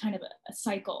moving. It's kind of a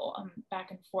cycle back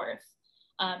and forth.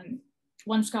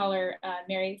 One scholar,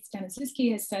 Mary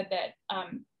Staniszewski, has said that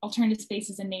alternative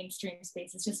spaces and mainstream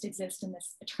spaces just exist in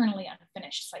this eternally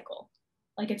unfinished cycle.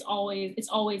 It's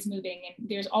always moving, and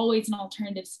there's always an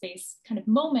alternative space kind of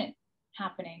moment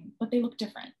happening, but they look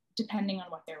different depending on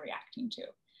what they're reacting to.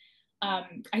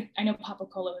 I know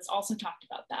Papakolo has also talked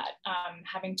about that,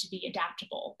 having to be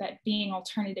adaptable, that being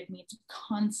alternative means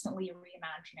constantly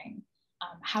reimagining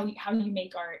how you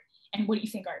make art and what you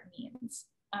think art means.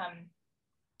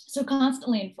 So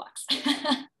constantly in flux.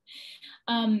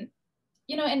 And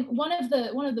one of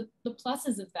the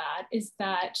pluses of that is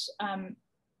that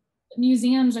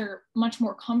museums are much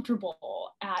more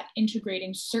comfortable at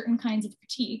integrating certain kinds of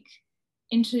critique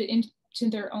into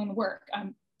their own work.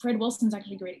 Fred Wilson's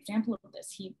actually a great example of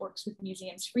this. He works with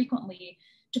museums frequently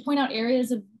to point out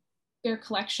areas of their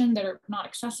collection that are not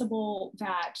accessible,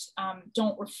 that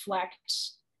don't reflect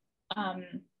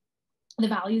the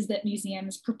values that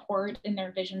museums purport in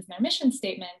their visions and their mission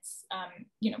statements,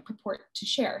 purport to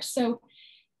share. So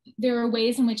there are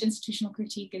ways in which institutional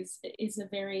critique is a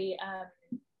very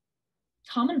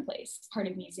commonplace part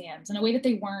of museums in a way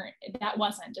that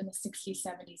wasn't in the 60s,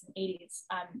 70s, and 80s.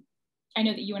 I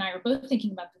know that you and I were both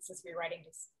thinking about this as we were writing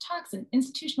these talks, and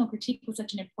institutional critique was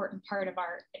such an important part of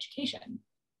our education.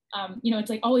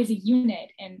 It's always a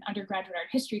unit in undergraduate art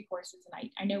history courses,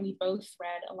 and I know we both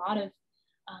read a lot of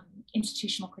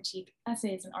institutional critique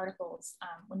essays and articles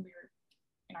when we were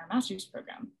in our master's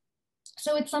program.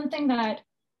 So it's something that,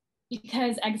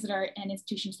 because Exit Art and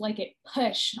institutions like it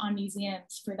push on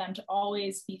museums for them to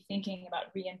always be thinking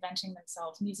about reinventing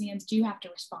themselves, museums do have to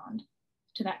respond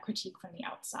to that critique from the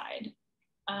outside.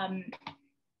 I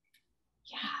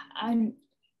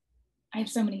have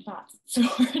so many thoughts. It's so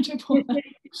hard to pull them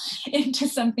into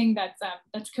something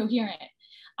that's coherent.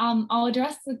 I'll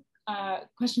address the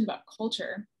question about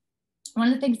culture. One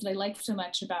of the things that I like so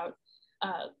much about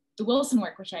the Wilson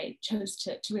work, which I chose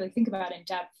to really think about in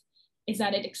depth, is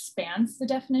that it expands the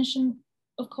definition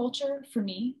of culture for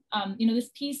me. This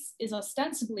piece is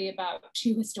ostensibly about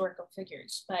two historical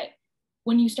figures, but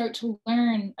when you start to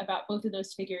learn about both of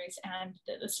those figures and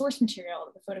the source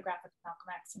material, the photograph of Malcolm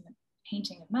X and the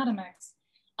painting of Madame X,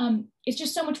 it's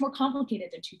just so much more complicated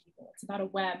than two people. It's about a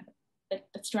web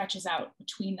that stretches out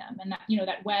between them, and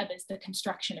that web is the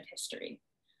construction of history.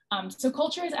 So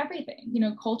culture is everything.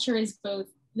 Culture is both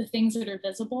the things that are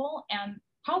visible and,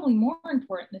 probably more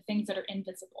important, the things that are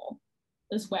invisible,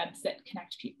 those webs that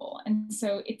connect people. And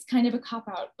so it's kind of a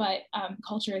cop-out, but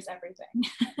culture is everything.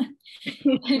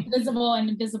 Visible and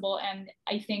invisible. And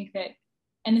I think that,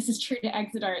 and this is true to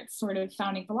Exit Art's sort of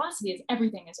founding philosophy, is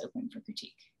everything is open for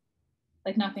critique.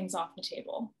 Nothing's off the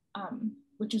table,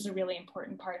 which is a really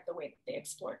important part of the way that they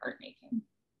explored art making.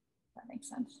 If that makes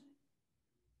sense.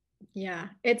 Yeah,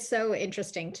 it's so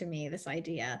interesting to me, this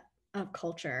idea of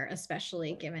culture,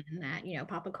 especially given that,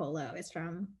 Papakolo is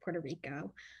from Puerto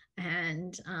Rico,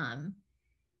 and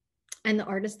the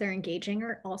artists they're engaging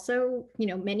are also,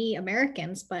 many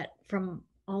Americans, but from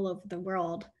all over the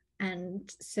world.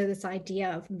 And so this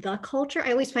idea of the culture,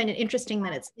 I always find it interesting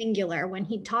that it's singular. When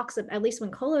he talks, at least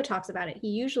when Kolo talks about it, he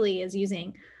usually is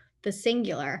using the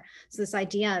singular. So this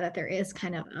idea that there is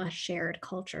kind of a shared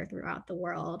culture throughout the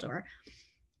world, or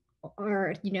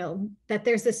that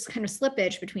there's this kind of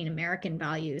slippage between American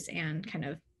values and kind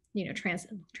of,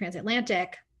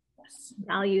 transatlantic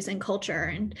values and culture.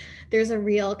 And there's a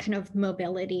real kind of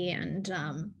mobility and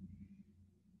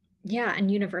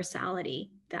and universality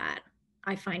that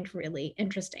I find really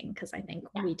interesting, because I think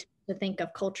we tend to think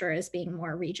of culture as being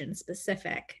more region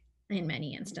specific in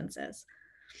many instances.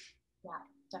 Yeah,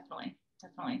 definitely.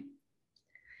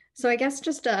 So I guess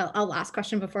just a last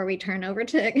question before we turn over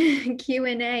to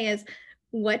Q&A is,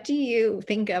 what do you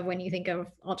think of when you think of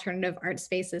alternative art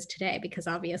spaces today? Because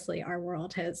obviously our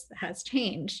world has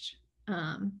changed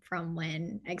from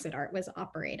when Exit Art was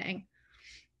operating.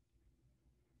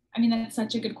 I mean, that's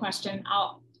such a good question.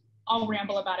 I'll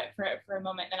ramble about it for a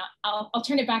moment, and I'll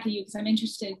turn it back to you because I'm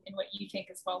interested in what you think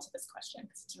as well to this question,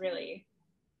 because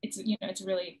it's a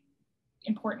really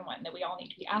important one that we all need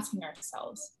to be asking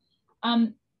ourselves.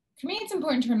 For me, it's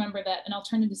important to remember that an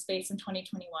alternative space in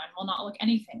 2021 will not look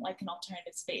anything like an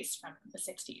alternative space from the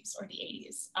 60s or the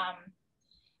 80s.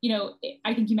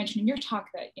 I think you mentioned in your talk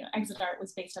that Exit Art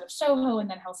was based out of Soho and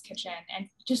then Hell's Kitchen, and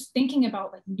just thinking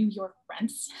about like New York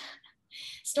rents.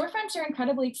 Storefronts are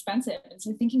incredibly expensive, and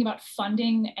so thinking about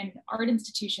funding an art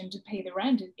institution to pay the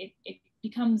rent, it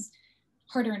becomes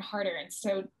harder and harder. And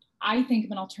so I think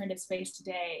of an alternative space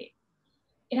today,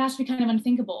 it has to be kind of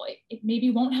unthinkable. It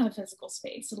maybe won't have a physical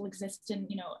space. It'll exist in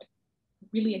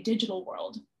really a digital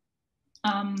world.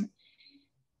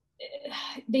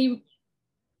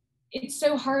 It's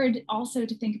so hard also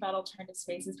to think about alternative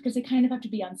spaces because they kind of have to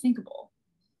be unthinkable.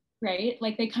 Right?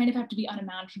 Like they kind of have to be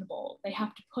unimaginable. They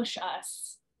have to push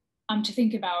us to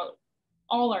think about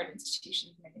all art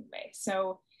institutions in a new way.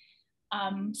 So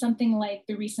something like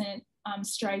the recent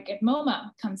strike at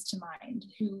MoMA comes to mind,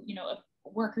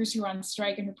 workers who are on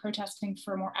strike and are protesting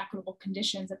for more equitable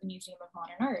conditions at the Museum of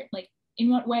Modern Art. Like, in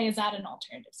what way is that an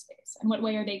alternative space? And what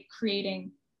way are they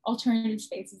creating alternative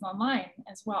spaces online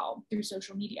as well through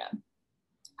social media?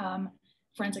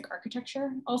 Forensic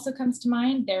Architecture also comes to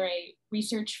mind. They're a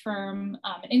research firm,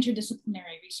 an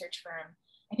interdisciplinary research firm.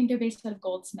 I think they're based out of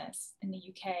Goldsmiths in the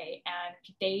UK,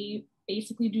 and they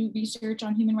basically do research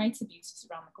on human rights abuses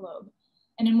around the globe.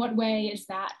 And in what way is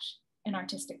that an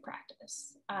artistic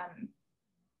practice?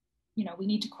 We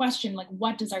need to question, like,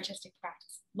 what does artistic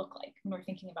practice look like when we're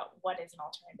thinking about what is an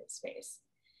alternative space?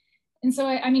 And so,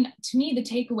 I mean, to me, the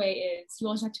takeaway is you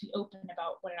always have to be open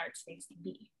about what an art space can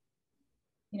be.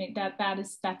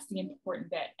 That's the important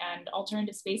bit. And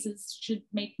alternative spaces should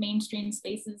make mainstream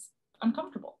spaces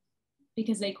uncomfortable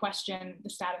because they question the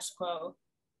status quo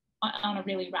on a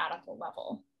really radical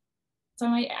level. So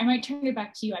I might turn it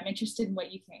back to you. I'm interested in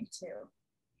what you think too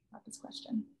about this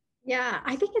question. Yeah,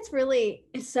 I think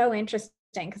it's so interesting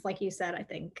because, like you said, I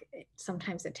think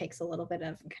sometimes it takes a little bit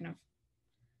of kind of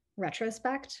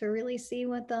retrospect to really see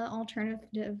what the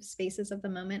alternative spaces of the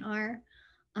moment are.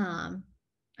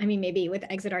 I mean, maybe with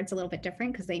Exit Art's a little bit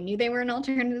different because they knew they were an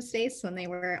alternative space when they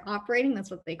were operating.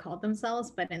 That's what they called themselves.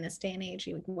 But in this day and age,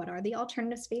 what are the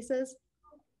alternative spaces?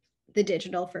 The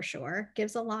digital, for sure,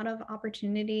 gives a lot of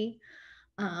opportunity.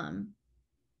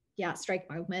 Strike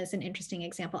MoMA is an interesting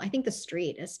example. I think the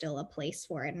street is still a place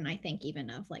for it. And I think even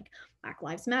of like Black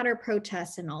Lives Matter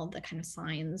protests and all the kind of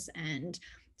signs and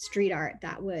street art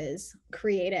that was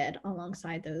created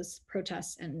alongside those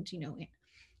protests and,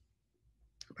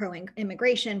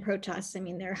 pro-immigration protests. I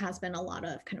mean, there has been a lot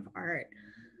of kind of art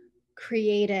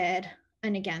created.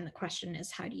 And again, the question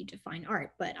is, how do you define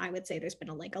art? But I would say there's been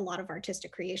a lot of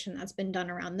artistic creation that's been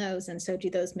done around those. And so do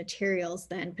those materials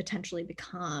then potentially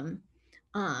become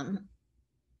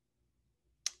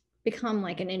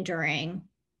like an enduring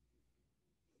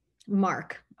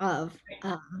mark of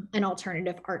an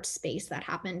alternative art space that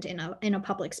happened in a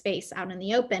public space out in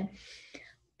the open?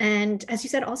 And as you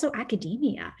said, also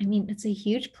academia. I mean, it's a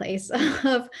huge place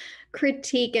of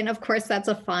critique. And of course, that's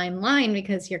a fine line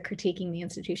because you're critiquing the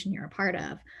institution you're a part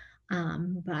of.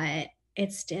 But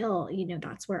it's still,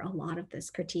 that's where a lot of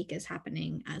this critique is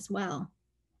happening as well.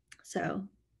 So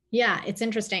yeah, it's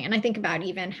interesting. And I think about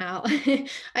even how,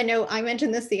 I know I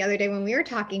mentioned this the other day when we were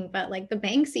talking, but like the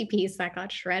Banksy piece that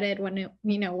got shredded when it,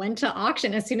 went to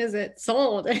auction, as soon as it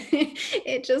sold,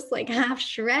 it just like half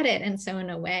shredded. And so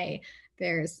in a way,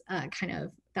 there's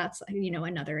that's,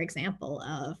 another example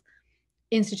of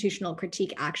institutional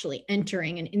critique actually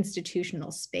entering an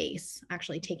institutional space,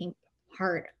 actually taking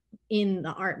part in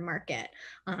the art market.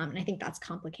 And I think that's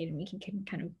complicated. We can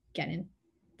kind of get in,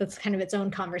 that's kind of its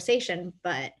own conversation,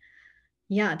 but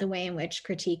yeah, the way in which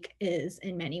critique is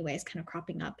in many ways kind of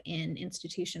cropping up in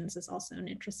institutions is also an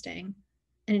interesting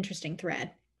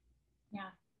thread. Yeah.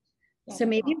 So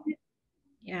maybe,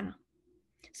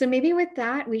 So maybe with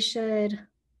that, we should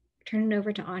turn it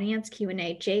over to audience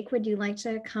Q&A. Jake, would you like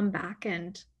to come back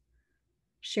and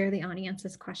share the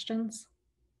audience's questions?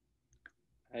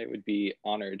 I would be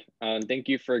honored. Thank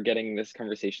you for getting this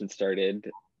conversation started.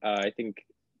 I think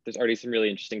there's already some really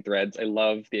interesting threads. I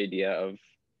love the idea of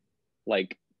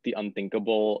like the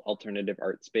unthinkable alternative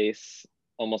art space,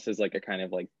 almost as like a kind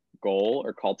of like goal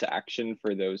or call to action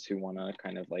for those who want to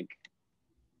kind of like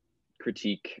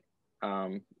critique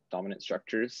dominant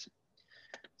structures.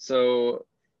 So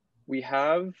we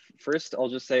have, first I'll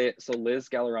just say, so Liz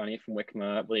Gallerani from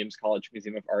WICMA at Williams College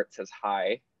Museum of Art says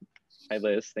hi. Hi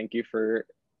Liz, thank you for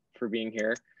being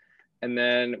here. And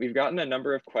then we've gotten a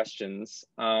number of questions.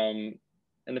 And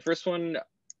the first one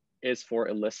is for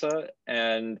Elissa,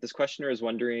 and this questioner is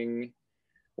wondering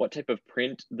what type of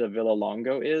print the Villa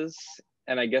Longo is.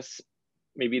 And I guess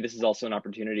maybe this is also an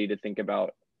opportunity to think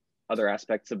about other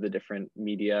aspects of the different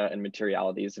media and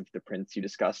materialities of the prints you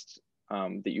discussed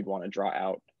that you'd want to draw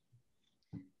out.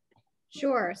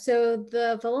 Sure. So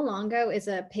the Villa Longo is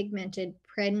a pigmented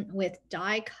print with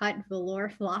die-cut velour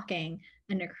flocking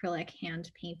and acrylic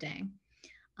hand painting.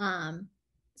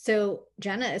 So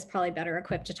Jenna is probably better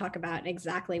equipped to talk about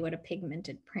exactly what a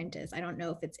pigmented print is. I don't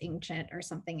know if it's inkjet or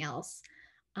something else.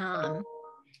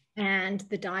 And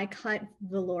the die-cut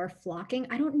velour flocking,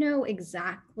 I don't know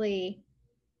exactly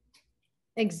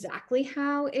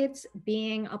how it's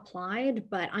being applied,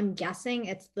 but I'm guessing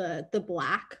it's the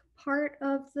black part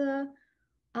of the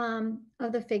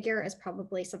figure is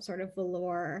probably some sort of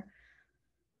velour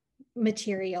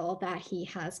material that he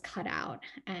has cut out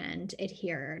and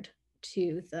adhered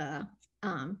to the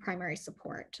primary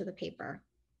support to the paper.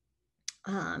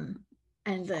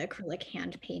 And the acrylic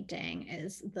hand painting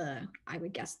is I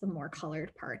would guess, the more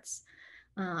colored parts.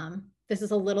 This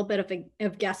is a little bit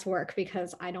of guesswork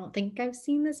because I don't think I've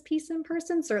seen this piece in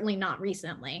person, certainly not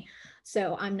recently.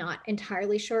 So I'm not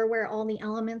entirely sure where all the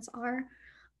elements are.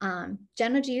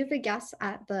 Jenna, do you have a guess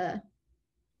at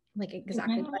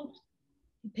exactly what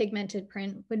pigmented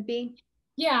print would be?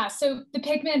 Yeah, so the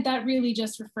pigment, that really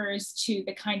just refers to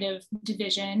the kind of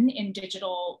division in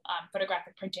digital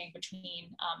photographic printing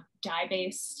between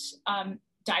dye-based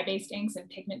inks and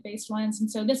pigment-based ones. And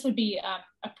so this would be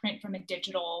a print from a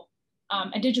digital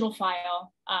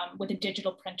file with a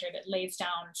digital printer that lays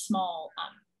down small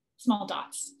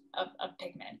dots of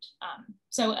pigment.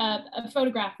 So a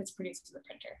photograph is produced with a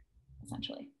printer,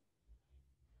 essentially.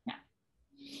 Yeah.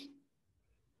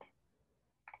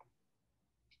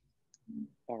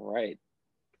 All right.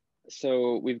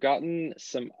 So we've gotten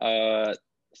some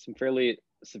fairly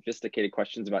sophisticated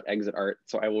questions about exit art.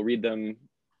 So I will read them.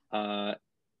 The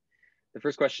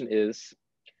first question is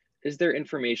there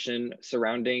information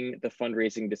surrounding the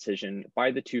fundraising decision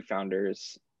by the two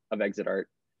founders of Exit Art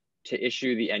to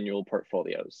issue the annual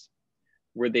portfolios?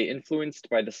 Were they influenced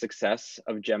by the success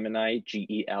of Gemini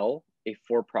GEL, a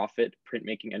for-profit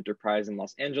printmaking enterprise in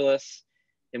Los Angeles,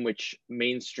 in which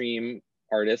mainstream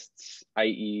artists,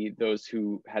 i.e. those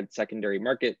who had secondary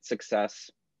market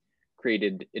success,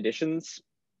 created editions?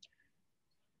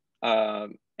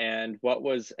 And what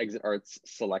was Exit Art's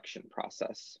selection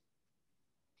process?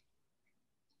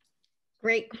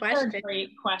 Great question.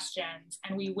 Great questions,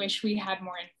 and we wish we had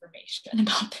more information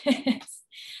about this.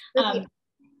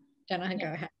 Jenna,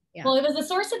 go ahead. Yeah. Well, it was a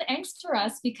source of angst for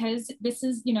us because this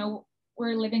is,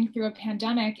 we're living through a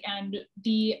pandemic, and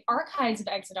the archives of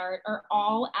Exit Art are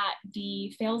all at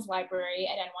the Fales Library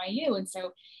at NYU. And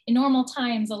so in normal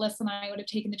times, Elissa and I would have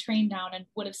taken the train down and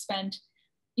would have spent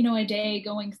a day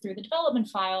going through the development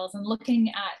files and looking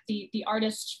at the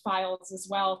artist files as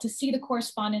well, to see the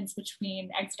correspondence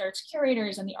between Exit Art's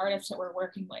curators and the artists that we're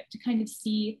working with, to kind of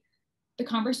see the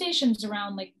conversations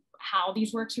around how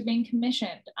these works are being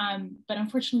commissioned. But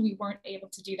unfortunately, we weren't able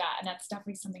to do that. And that's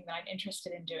definitely something that I'm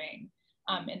interested in doing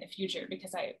in the future,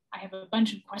 because I have a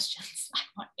bunch of questions I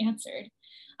want answered.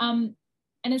 And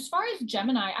as far as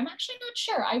Gemini, I'm actually not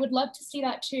sure. I would love to see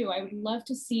that too. I would love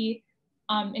to see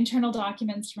internal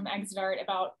documents from Exit Art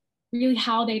about really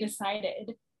how they decided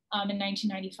in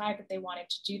 1995 that they wanted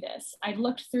to do this. I've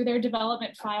looked through their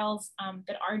development files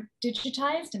that are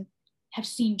digitized and have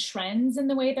seen trends in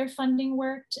the way their funding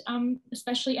worked,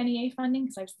 especially NEA funding,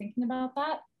 because I was thinking about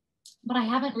that. But I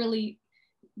haven't really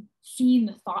seen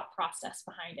the thought process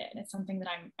behind it. And it's something that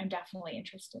I'm definitely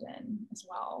interested in as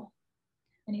well.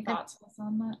 Any thoughts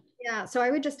on that? Yeah, so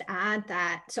I would just add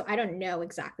that, so I don't know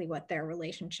exactly what their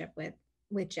relationship with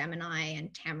Gemini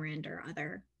and Tamarind or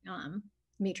other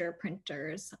major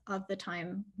printers of the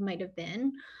time might have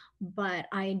been, but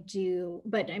I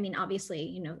mean,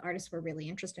 obviously, artists were really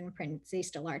interested in print. They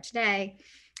still are today.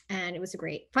 And it was a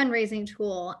great fundraising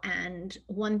tool. And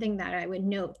one thing that I would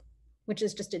note, which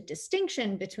is just a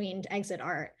distinction between Exit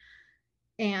Art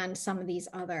and some of these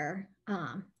other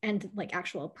and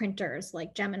actual printers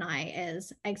like Gemini,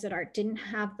 is Exit Art didn't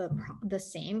have the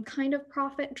same kind of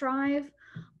profit drive.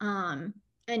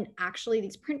 And actually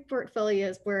these print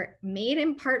portfolios were made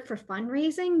in part for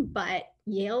fundraising, but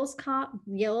Yale's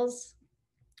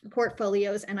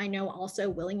portfolios, and I know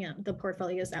also the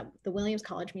portfolios that the Williams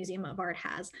College Museum of Art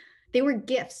has, they were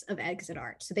gifts of Exit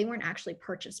Art. So they weren't actually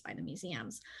purchased by the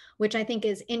museums, which I think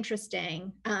is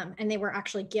interesting. And they were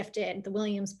actually gifted. The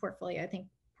Williams portfolio, I think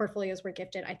portfolios were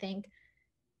gifted,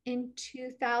 in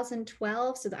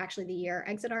 2012. So actually the year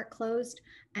Exit Art closed,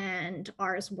 and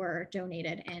ours were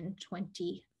donated in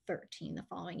 2013. 13 the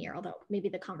following year, although maybe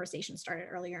the conversation started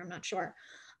earlier, I'm not sure.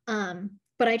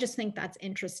 But I just think that's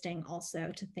interesting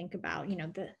also to think about, you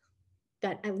know,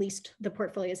 that at least the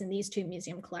portfolios in these two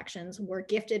museum collections were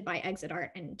gifted by Exit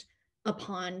Art and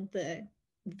upon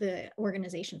the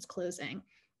organization's closing.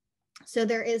 So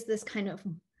there is this kind of,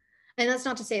 and that's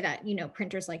not to say that, you know,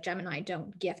 printers like Gemini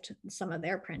don't gift some of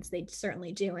their prints. They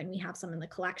certainly do, and we have some in the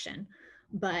collection.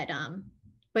 But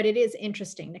it is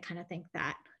interesting to kind of think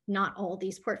that not all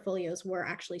these portfolios were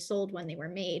actually sold when they were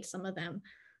made. Some of them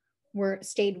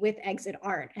stayed with Exit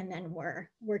Art and then were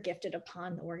gifted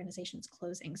upon the organization's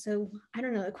closing. So I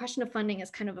don't know, the question of funding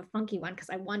is kind of a funky one, because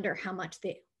I wonder how much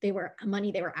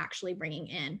money they were actually bringing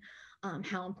in,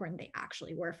 how important they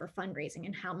actually were for fundraising,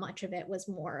 and how much of it was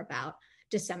more about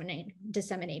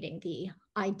disseminating the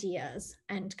ideas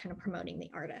and kind of promoting the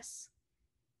artists.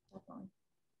 Definitely.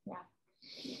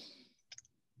 Yeah.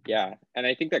 Yeah, and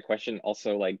I think that question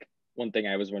also, like, one thing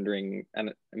I was wondering,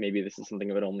 and maybe this is something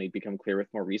that would only become clear with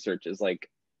more research, is like,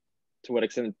 to what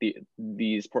extent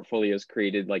these portfolios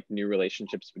created like new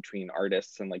relationships between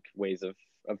artists and like ways of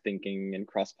thinking and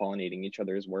cross-pollinating each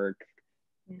other's work.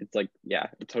 It's like, yeah,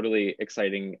 a totally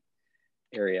exciting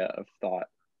area of thought.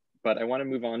 But I want to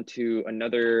move on to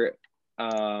another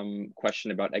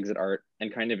question about Exit Art,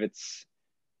 and it's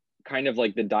kind of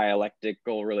like the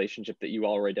dialectical relationship that you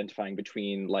all were identifying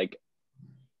between like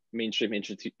mainstream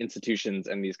institutions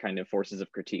and these kind of forces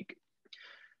of critique.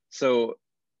 So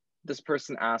this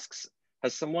person asks,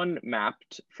 has someone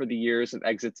mapped for the years of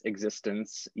Exit's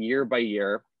existence, year by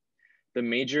year, the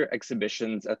major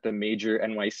exhibitions at the major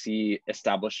NYC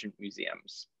establishment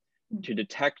museums to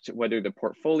detect whether the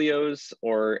portfolios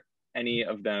or any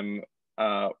of them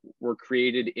were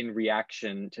created in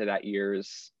reaction to that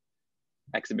year's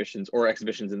exhibitions or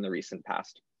exhibitions in the recent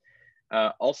past?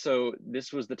 Also,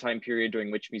 this was the time period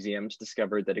during which museums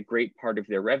discovered that a great part of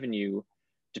their revenue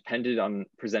depended on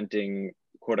presenting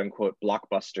quote unquote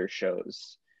blockbuster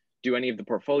shows. Do any of the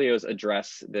portfolios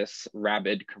address this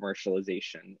rabid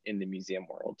commercialization in the museum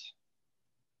world?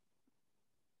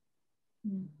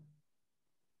 Do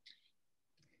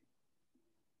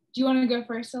you want to go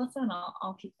first, Elissa, and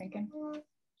I'll keep thinking?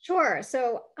 Sure.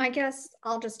 So I guess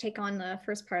I'll just take on the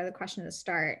first part of the question to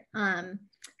start.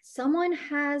 Someone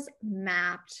has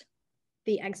mapped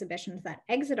the exhibitions that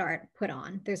Exit Art put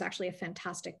on. There's actually a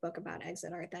fantastic book about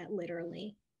Exit Art that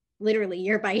literally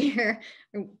year by year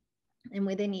and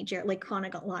within each year, like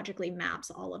chronologically maps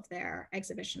all of their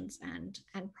exhibitions and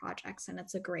projects. And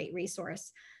it's a great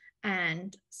resource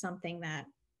and something that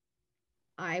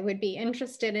I would be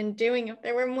interested in doing if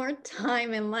there were more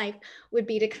time in life, would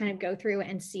be to kind of go through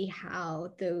and see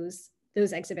how those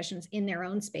exhibitions in their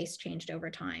own space changed over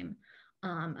time,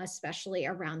 especially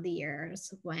around the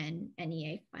years when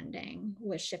NEA funding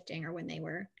was shifting, or when they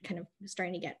were kind of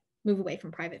starting to move away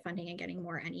from private funding and getting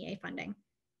more NEA funding.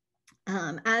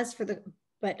 As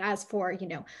for, you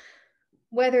know,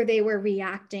 whether they were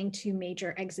reacting to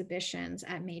major exhibitions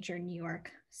at major New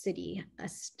York City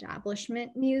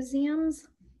establishment museums,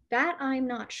 that I'm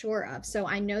not sure of. So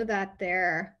I know that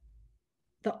the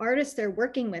artists they're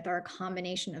working with are a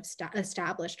combination of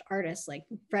established artists like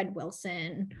Fred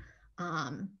Wilson,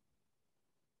 to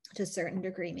a certain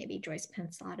degree, maybe Joyce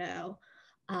Pensato,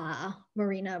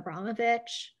 Marina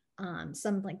Abramovich,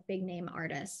 some like big name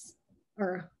artists,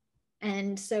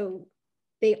 and so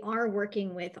they are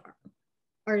working with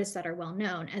artists that are well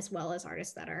known as well as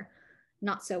artists that are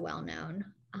not so well known.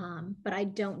 But I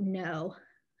don't know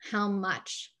how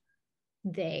much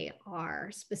they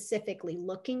are specifically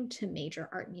looking to major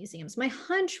art museums. My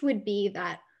hunch would be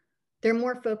that they're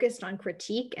more focused on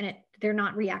critique and they're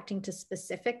not reacting to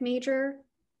specific major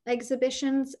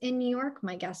exhibitions in New York.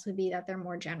 My guess would be that they're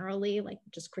more generally like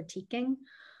just critiquing.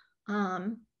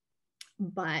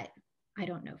 But I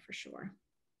don't know for sure.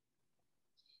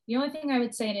 The only thing I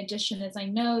would say in addition is I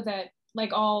know that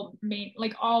like all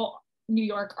New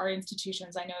York art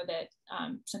institutions, I know that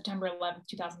September 11th,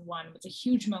 2001 was a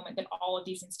huge moment that all of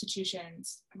these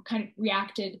institutions kind of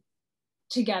reacted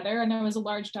together, and there was a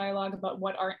large dialogue about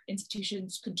what art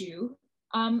institutions could do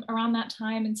around that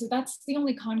time. And so that's the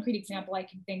only concrete example I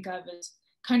can think of, is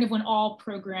kind of when all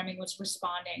programming was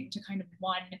responding to kind of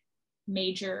one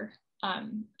major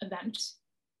event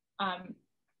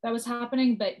that was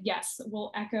happening. But yes,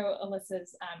 we'll echo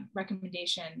Elissa's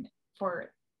recommendation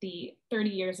for the 30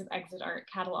 years of Exit Art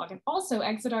catalog. And also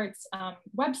Exit Art's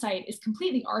website is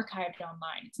completely archived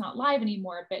online. It's not live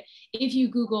anymore, but if you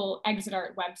Google Exit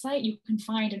Art website, you can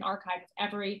find an archive of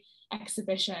every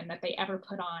exhibition that they ever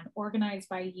put on, organized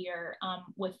by year,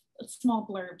 with small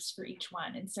blurbs for each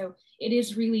one. And so it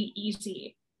is really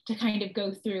easy to kind of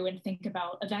go through and think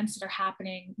about events that are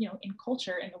happening, you know, in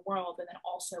culture, in the world, and then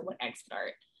also what exit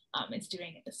art is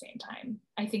doing at the same time.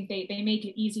 I think they make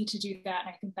it easy to do that. And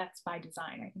I think that's by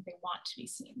design. I think they want to be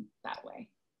seen that way,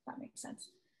 if that makes sense.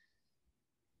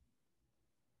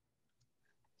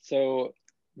 So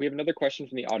we have another question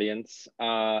from the audience,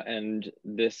 and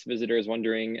this visitor is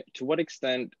wondering, to what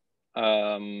extent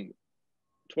does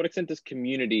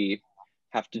community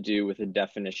have to do with the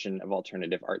definition of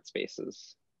alternative art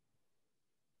spaces?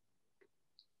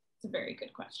 It's a very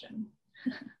good question.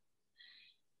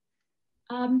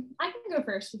 I can go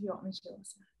first if you want me to,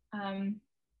 Elissa.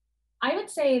 I would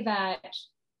say that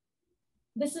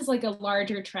this is like a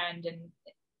larger trend, and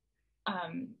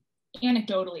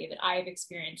anecdotally that I've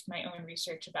experienced my own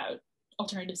research about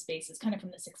alternative spaces kind of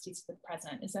from the 60s to the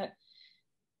present, is that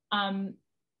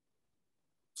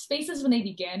spaces when they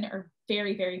begin are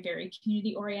very, very, very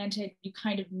community oriented. You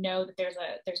kind of know that there's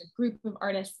a group of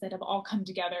artists that have all come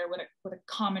together with a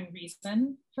common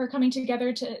reason for coming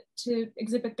together to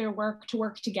exhibit their work, to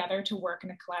work together, to work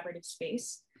in a collaborative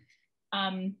space.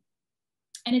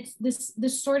 And it's this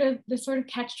sort of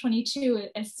catch-22.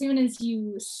 As soon as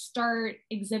you start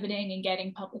exhibiting and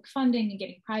getting public funding and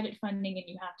getting private funding, and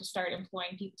you have to start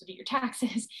employing people to do your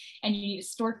taxes, and you need a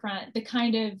storefront, the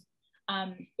kind of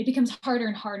it becomes harder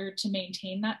and harder to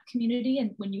maintain that community,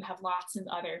 and when you have lots of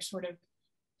other sort of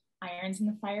irons in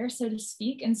the fire, so to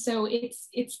speak. And so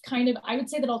it's kind of, I would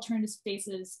say that alternative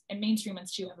spaces and mainstream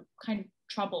ones too have a kind of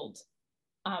troubled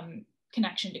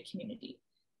connection to community.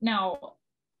 Now,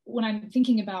 when I'm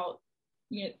thinking about,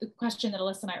 you know, the question that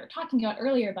Elissa and I were talking about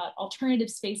earlier about alternative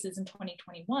spaces in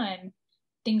 2021,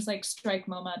 things like Strike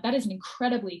MoMA, that is an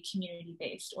incredibly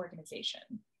community-based organization.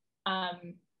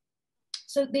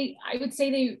 So I would say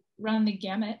they run the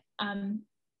gamut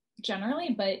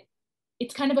generally, but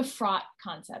it's kind of a fraught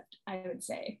concept, I would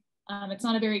say. It's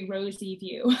not a very rosy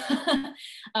view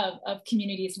of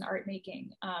communities and art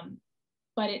making,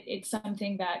 but it's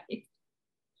something that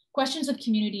questions of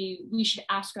community, we should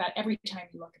ask that every time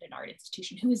you look at an art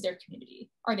institution. Who is their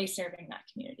community? Are they serving that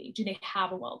community? Do they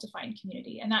have a well-defined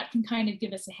community? And that can kind of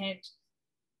give us a hint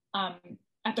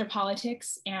at their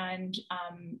politics and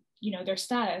you know, their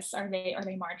status. Are they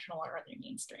marginal or are they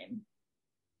mainstream?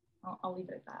 I'll leave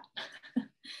it at that.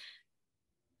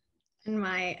 And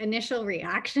my initial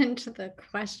reaction to the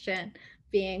question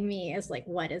being me is like,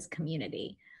 what is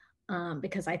community?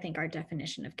 Because I think our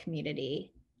definition of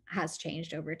community has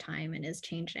changed over time and is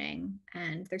changing.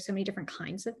 And there's so many different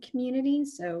kinds of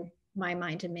communities. So my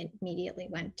mind immediately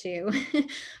went to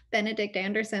Benedict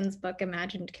Anderson's book,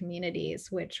 Imagined Communities,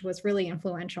 which was really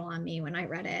influential on me when I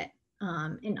read it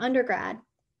in undergrad.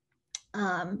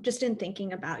 Just in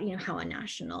thinking about, you know, how a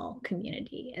national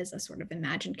community is a sort of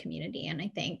imagined community. And I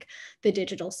think the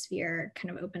digital sphere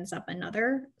kind of opens up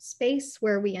another space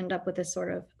where we end up with this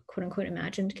sort of quote unquote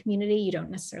imagined community. You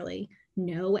don't necessarily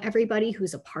know everybody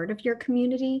who's a part of your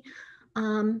community.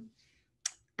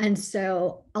 And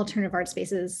so alternative art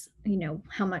spaces, you know,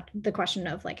 how much the question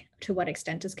of like, to what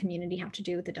extent does community have to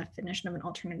do with the definition of an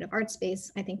alternative art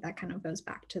space? I think that kind of goes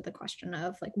back to the question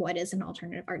of like, what is an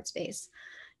alternative art space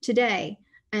today?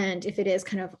 And if it is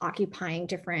kind of occupying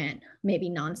different, maybe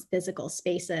non-physical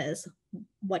spaces,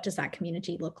 what does that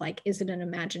community look like? Is it an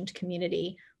imagined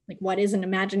community? Like, what is an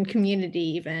imagined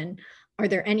community even? Are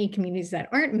there any communities that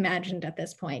aren't imagined at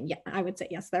this point? Yeah, I would say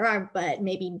yes, there are, but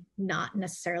maybe not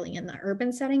necessarily in the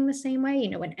urban setting the same way. You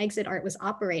know, when exit art was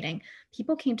operating,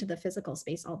 people came to the physical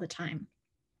space all the time.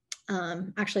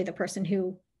 Actually, the person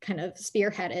who kind of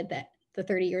spearheaded that, the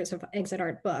 30 Years of Exit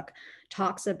Art book,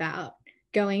 talks about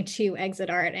going to exit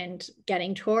art and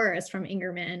getting tours from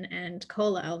Ingerman and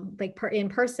Colo, like in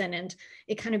person, and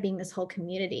it kind of being this whole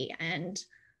community. And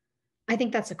I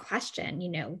think that's a question, you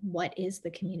know, what is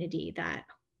the community that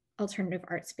alternative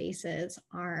art spaces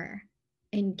are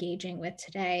engaging with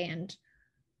today? And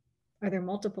are there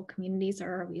multiple communities,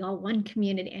 or are we all one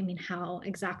community? I mean, how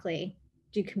exactly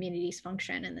do communities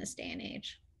function in this day and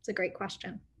age? It's a great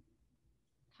question.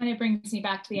 Kind of brings me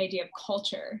back to the idea of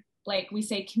culture. Like we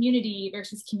say community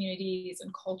versus communities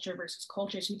and culture versus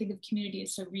cultures. We think of community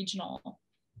as so regional.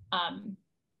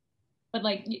 But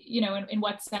like, you know, in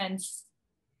what sense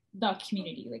the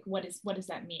community, like what does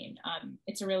that mean?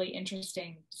 It's a really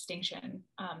interesting distinction.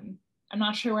 I'm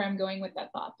not sure where I'm going with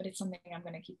that thought, but it's something I'm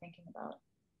going to keep thinking about.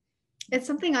 It's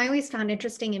something I always found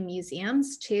interesting in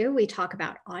museums too. We talk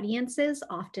about audiences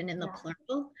often in the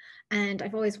plural, and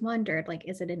I've always wondered, like,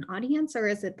 is it an audience or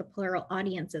is it the plural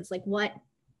audiences? Like, what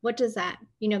does that,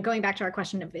 you know, going back to our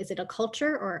question of, is it a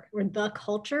culture or the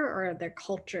culture, or are there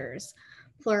cultures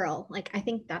plural? Like, I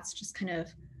think that's just kind of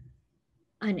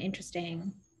an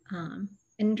interesting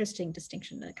interesting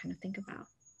distinction to kind of think about.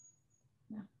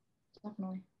 Yeah,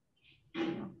 definitely.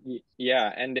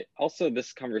 Yeah, and also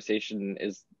this conversation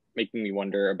is making me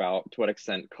wonder about to what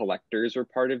extent collectors were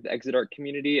part of the exit art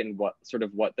community and what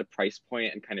the price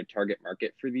point and kind of target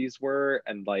market for these were,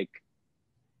 and like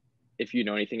if you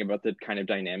know anything about the kind of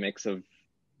dynamics of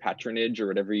patronage or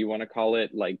whatever you want to call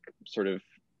it, like sort of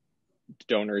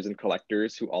donors and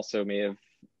collectors who also may have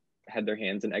had their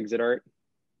hands in exit art.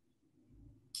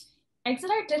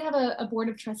 Exit Art did have a board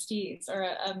of trustees, or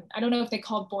I don't know if they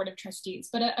called board of trustees,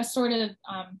 but a sort of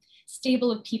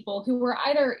stable of people who were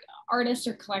either artists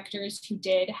or collectors who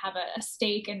did have a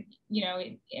stake in,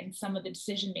 in some of the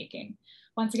decision making.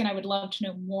 Once again, I would love to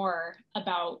know more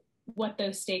about what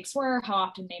those stakes were, how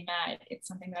often they met. It's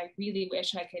something that I really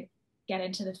wish I could get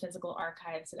into the physical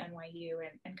archives at NYU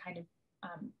and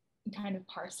kind of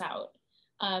parse out.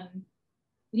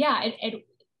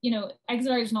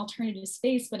 Exit art is an alternative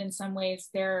space, but in some ways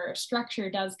their structure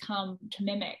does come to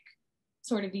mimic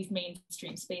sort of these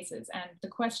mainstream spaces. And the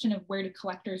question of where do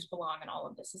collectors belong in all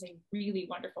of this is a really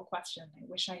wonderful question. I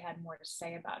wish I had more to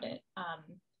say about it,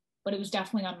 but it was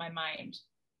definitely on my mind,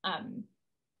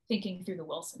 thinking through the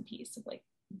Wilson piece of like,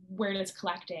 where does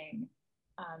collecting,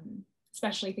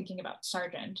 especially thinking about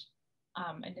Sargent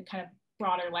and the kind of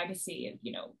broader legacy of,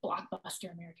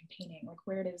 blockbuster American painting, like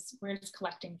where does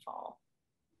collecting fall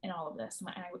in all of this? And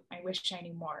I wish I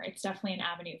knew more. It's definitely an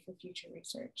avenue for future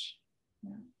research.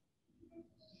 Yeah.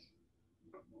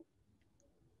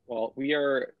 Well, we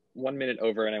are 1 minute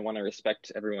over and I want to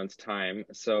respect everyone's time.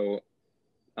 So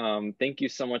thank you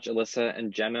so much, Elissa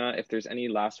and Jenna. If there's any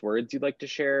last words you'd like to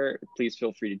share, please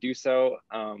feel free to do so.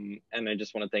 And I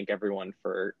just want to thank everyone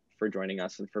for joining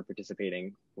us and for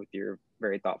participating with your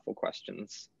very thoughtful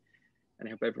questions. And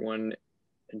I hope everyone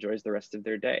enjoys the rest of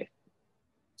their day.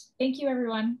 Thank you,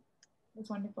 everyone. It was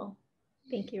wonderful.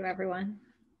 Thank you, everyone.